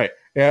not. Right.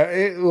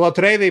 Yeah. Well,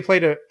 today they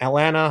played at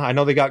Atlanta. I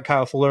know they got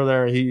Kyle Fuller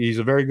there. He's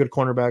a very good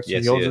cornerback. So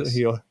he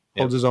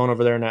holds his own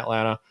over there in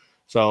Atlanta.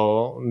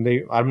 So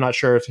I'm not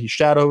sure if he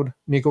shadowed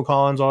Nico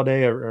Collins all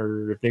day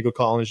or if Nico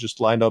Collins just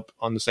lined up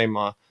on the same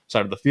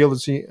side of the field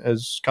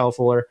as Kyle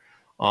Fuller.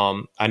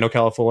 I know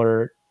Kyle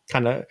Fuller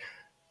kind of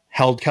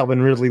held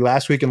Calvin Ridley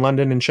last week in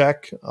London in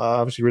check.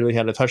 Obviously, Ridley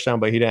had a touchdown,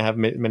 but he didn't have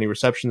many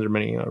receptions or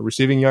many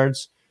receiving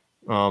yards.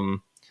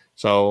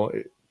 So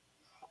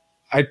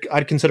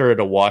I'd consider it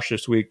a wash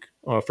this week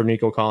for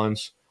Nico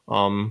Collins.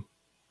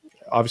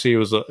 Obviously, it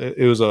was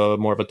a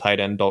more of a tight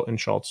end Dalton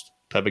Schultz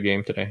type of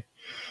game today.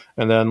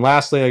 And then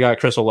lastly, I got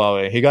Chris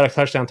Olave. He got a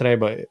touchdown today,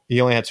 but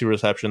he only had 2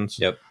 receptions.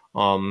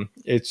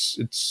 It's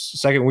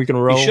second week in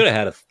a row. He should have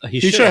had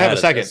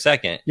a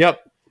second.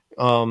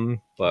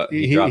 But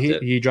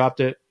he dropped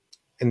it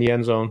in the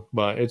end zone.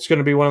 But it's going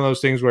to be one of those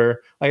things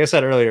where, like I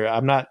said earlier,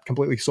 I'm not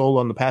completely sold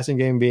on the passing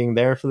game being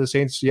there for the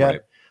Saints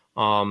yet.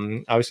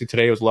 Obviously,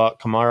 today was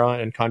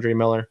Kamara and Kondre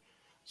Miller.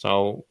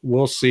 So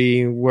we'll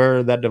see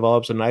where that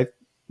develops. And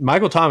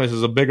Michael Thomas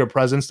is a bigger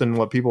presence than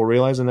what people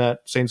realize in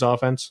that Saints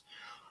offense.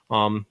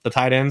 The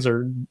tight ends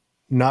are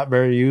not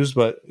very used,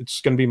 but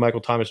it's going to be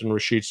Michael Thomas and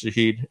Rashid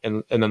Shaheed,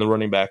 and then the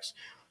running backs.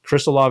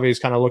 Chris Olave is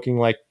kind of looking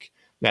like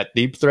that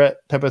deep threat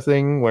type of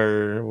thing,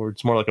 where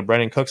it's more like a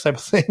Brandon Cooks type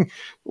of thing,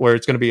 where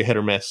it's going to be a hit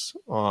or miss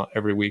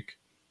every week.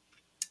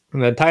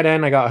 And then tight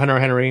end, I got Hunter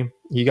Henry.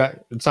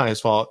 It's not his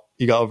fault.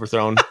 He got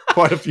overthrown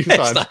quite a few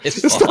times.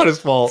 It's not his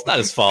fault. It's not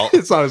his fault. It's not his fault.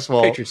 It's not his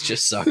fault. Patriots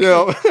just suck. You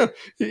know,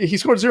 he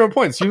scored 0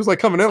 points. He was like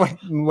coming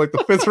in like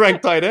the fifth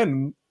ranked tight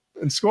end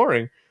and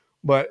scoring,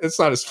 but it's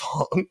not his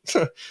fault.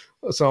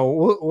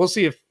 So we'll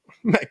see if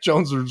Mac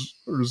Jones or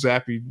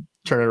Zappy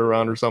turn it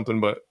around or something.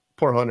 But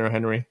poor Hunter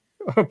Henry,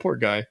 poor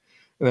guy.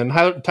 And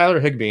then Tyler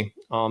Higbee.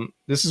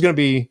 This is going to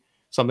be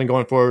something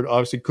going forward.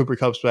 Obviously, Cooper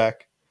Kupp's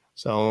back.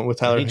 So with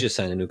Tyler, he just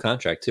signed a new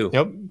contract too.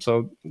 Yep.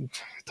 So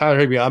Tyler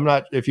Higbee, I'm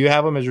not. If you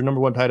have him as your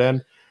number one tight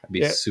end, I'd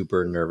be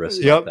super nervous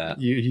yep, about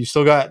that. You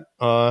still got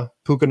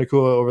Puka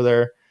Nacua over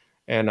there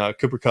and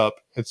Cooper Kupp.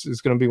 It's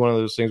going to be one of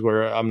those things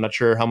where I'm not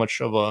sure how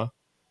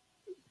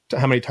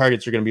many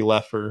targets are going to be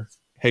left for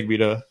Higbee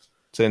to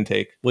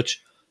intake.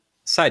 Which,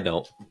 side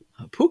note,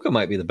 Puka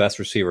might be the best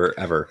receiver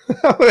ever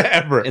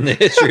in the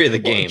history of the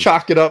game.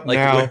 Chalk it up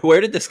now.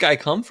 Where did this guy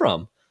come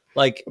from?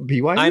 Like,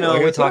 BYU, I know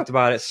like we talked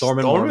about it. Storm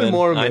and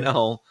Mormon. I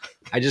know.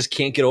 I just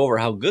can't get over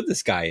how good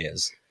this guy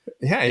is.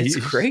 Yeah, he's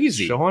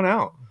crazy. Showing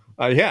out.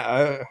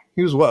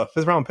 He was what,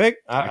 5th round pick?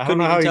 I don't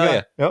know how he got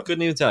it. Yep.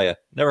 Couldn't even tell you.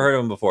 Never heard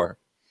of him before.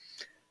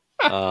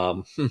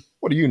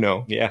 What do you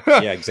know? Yeah,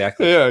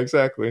 exactly. Yeah,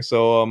 exactly.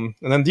 So, and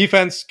then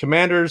defense,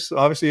 Commanders,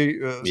 obviously,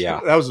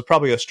 that was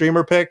probably a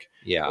streamer pick.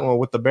 Yeah,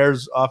 with the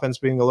Bears' offense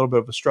being a little bit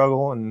of a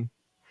struggle and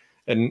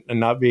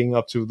not being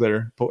up to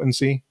their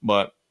potency,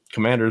 but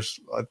Commanders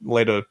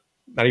laid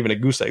not even a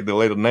goose egg. They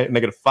laid a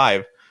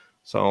 -5.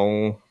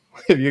 So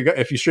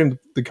if you stream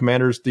the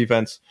Commanders'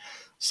 defense,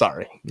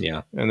 sorry.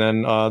 Yeah. And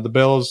then the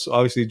Bills,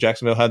 obviously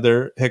Jacksonville had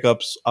their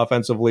hiccups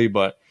offensively,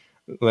 but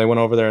they went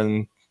over there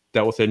and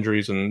dealt with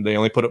injuries, and they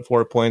only put up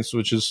 4 points,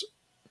 which is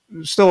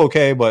still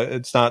okay, but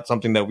it's not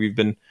something that we've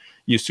been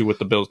used to with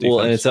the Bills defense. Well,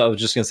 and I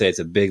was just going to say it's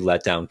a big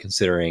letdown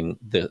considering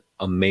the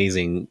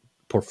amazing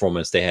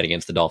performance they had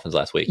against the Dolphins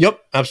last week. Yep,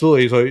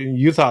 absolutely. So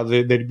you thought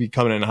they'd be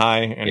coming in high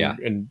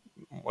and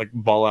like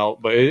ball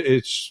out, but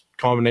it's a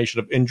combination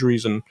of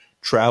injuries and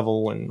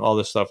travel and all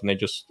this stuff, and they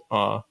just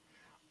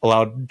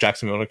allowed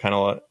Jacksonville to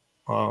kind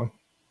of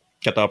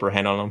get the upper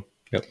hand on them.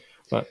 Yep.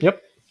 But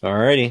yep.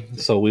 Alrighty,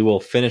 so we will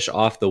finish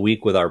off the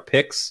week with our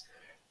picks.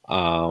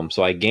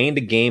 So I gained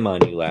a game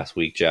on you last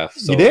week, Jeff.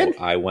 So you did?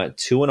 I went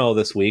 2-0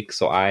 this week.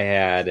 So I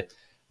had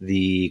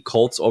the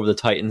Colts over the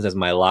Titans as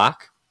my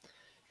lock,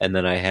 and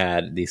then I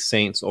had the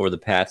Saints over the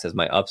Pats as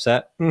my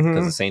upset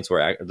because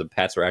the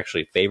Pats were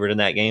actually favored in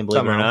that game,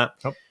 believe it or not.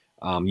 Yep.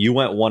 You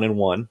went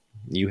 1-1.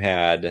 You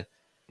had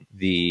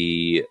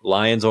the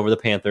Lions over the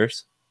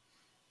Panthers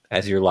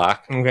as your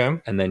lock, Okay.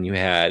 and then you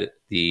had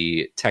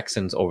the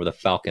Texans over the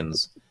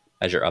Falcons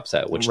as your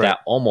upset, which that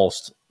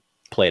almost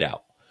played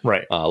out.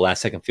 Right.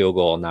 Last second field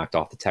goal knocked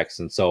off the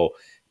Texans. So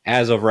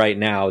as of right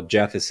now,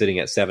 Jeff is sitting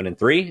at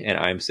 7-3, and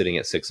I'm sitting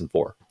at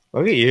 6-4.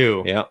 Look at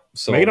you. Yeah.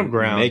 So making up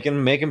ground.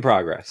 Making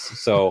progress.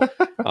 So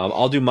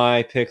I'll do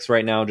my picks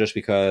right now just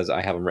because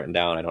I have them written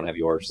down. I don't have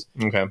yours.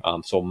 Okay.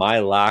 So my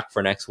lock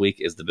for next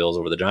week is the Bills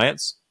over the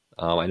Giants.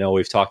 I know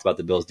we've talked about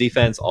the Bills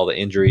defense, all the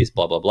injuries,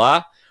 blah, blah,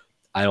 blah.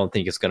 I don't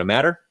think it's going to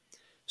matter.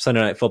 Sunday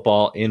Night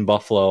Football in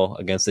Buffalo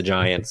against the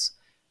Giants.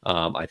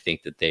 I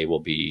think that they will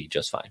be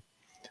just fine.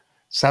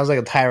 Sounds like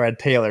a Tyrod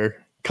Taylor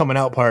coming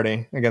out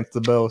party against the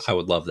Bills. I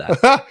would love that.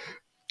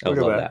 I would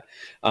love that.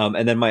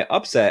 And then my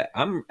upset,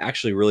 I'm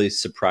actually really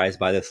surprised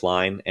by this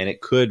line, and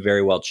it could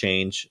very well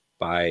change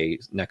by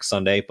next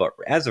Sunday. But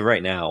as of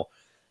right now,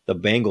 the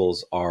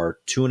Bengals are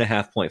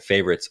 2.5-point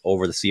favorites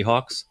over the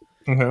Seahawks,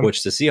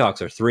 which the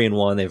Seahawks are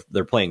 3-1.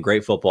 They're playing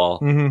great football,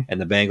 and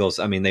the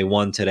Bengals, I mean, they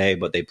won today,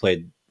 but they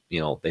played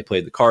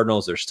the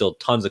Cardinals. There's still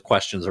tons of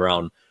questions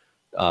around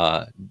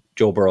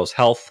Joe Burrow's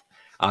health.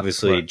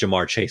 Obviously, right.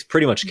 Jamar Chase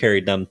pretty much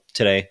carried them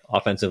today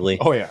offensively.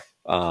 Oh, yeah.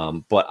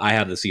 But I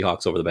have the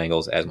Seahawks over the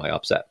Bengals as my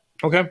upset.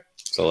 Okay.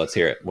 So let's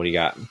hear it. What do you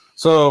got?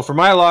 So for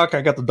my lock,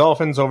 I got the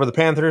Dolphins over the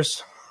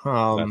Panthers.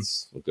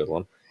 That's a good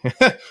one.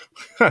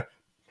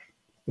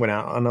 Went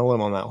out on a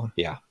limb on that one.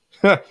 Yeah.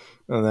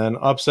 And then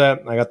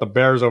upset, I got the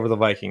Bears over the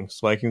Vikings.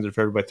 Vikings are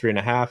favored by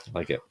 3.5.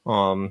 Like it.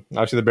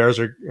 Obviously, the Bears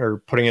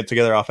are putting it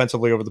together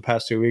offensively over the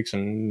past 2 weeks,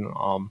 and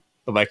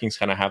the Vikings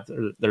kind of have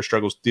their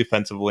struggles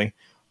defensively,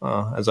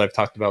 as I've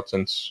talked about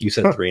since. You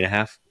said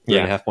 3.5?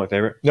 3.5-point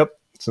favorite? Yep.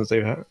 Since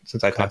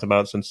I talked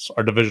about it since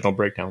our divisional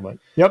breakdown. But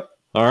yep.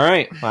 All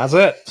right. That's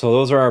it. So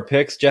those are our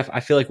picks. Jeff, I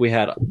feel like we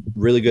had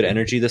really good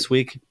energy this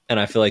week, and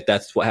I feel like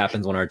that's what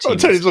happens when our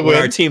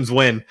teams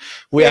win.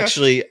 We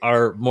actually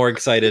are more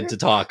excited to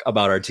talk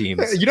about our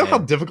teams. You know how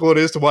difficult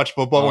it is to watch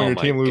football when your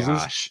team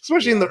loses?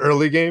 Especially in the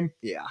early game?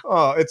 Yeah.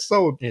 Oh, it's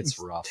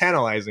rough.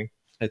 Tantalizing.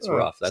 It's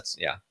rough. That's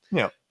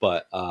Yeah.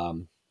 But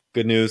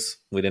good news.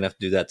 We didn't have to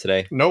do that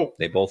today. Nope.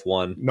 They both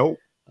won. Nope.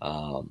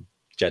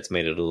 Jets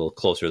made it a little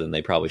closer than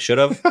they probably should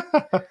have.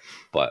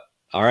 But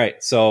all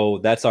right, so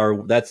that's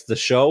the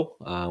show.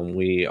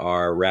 We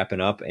are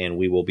wrapping up, and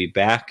we will be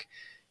back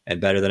and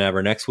better than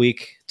ever next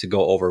week to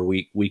go over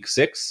week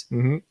 6.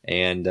 Mm-hmm.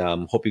 And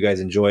hope you guys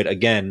enjoyed.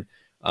 Again,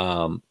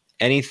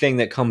 anything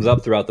that comes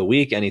up throughout the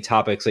week, any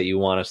topics that you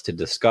want us to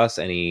discuss,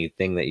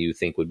 anything that you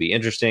think would be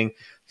interesting,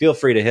 feel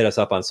free to hit us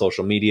up on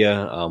social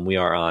media. We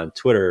are on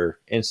Twitter,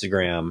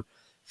 Instagram,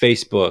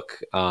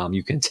 Facebook.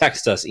 You can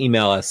text us,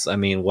 email us. I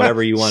mean,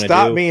 whatever you want to do.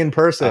 Stop me in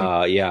person.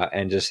 Yeah,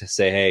 and just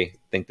say, hey,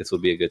 think this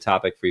would be a good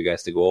topic for you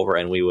guys to go over,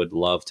 and we would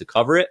love to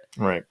cover it.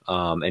 Right.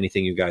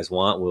 Anything you guys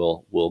want,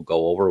 we'll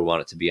go over. We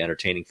want it to be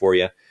entertaining for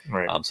you.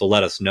 Right. So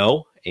let us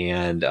know.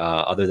 And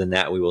other than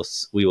that, we will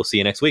see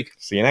you next week.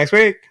 See you next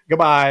week.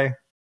 Goodbye.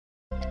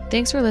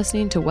 Thanks for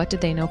listening to What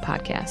Did They Know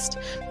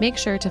podcast. Make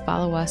sure to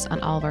follow us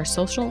on all of our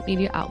social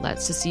media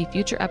outlets to see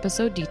future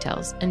episode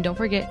details. And don't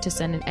forget to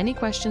send in any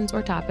questions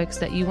or topics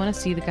that you want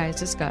to see the guys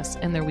discuss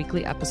in their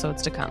weekly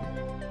episodes to come.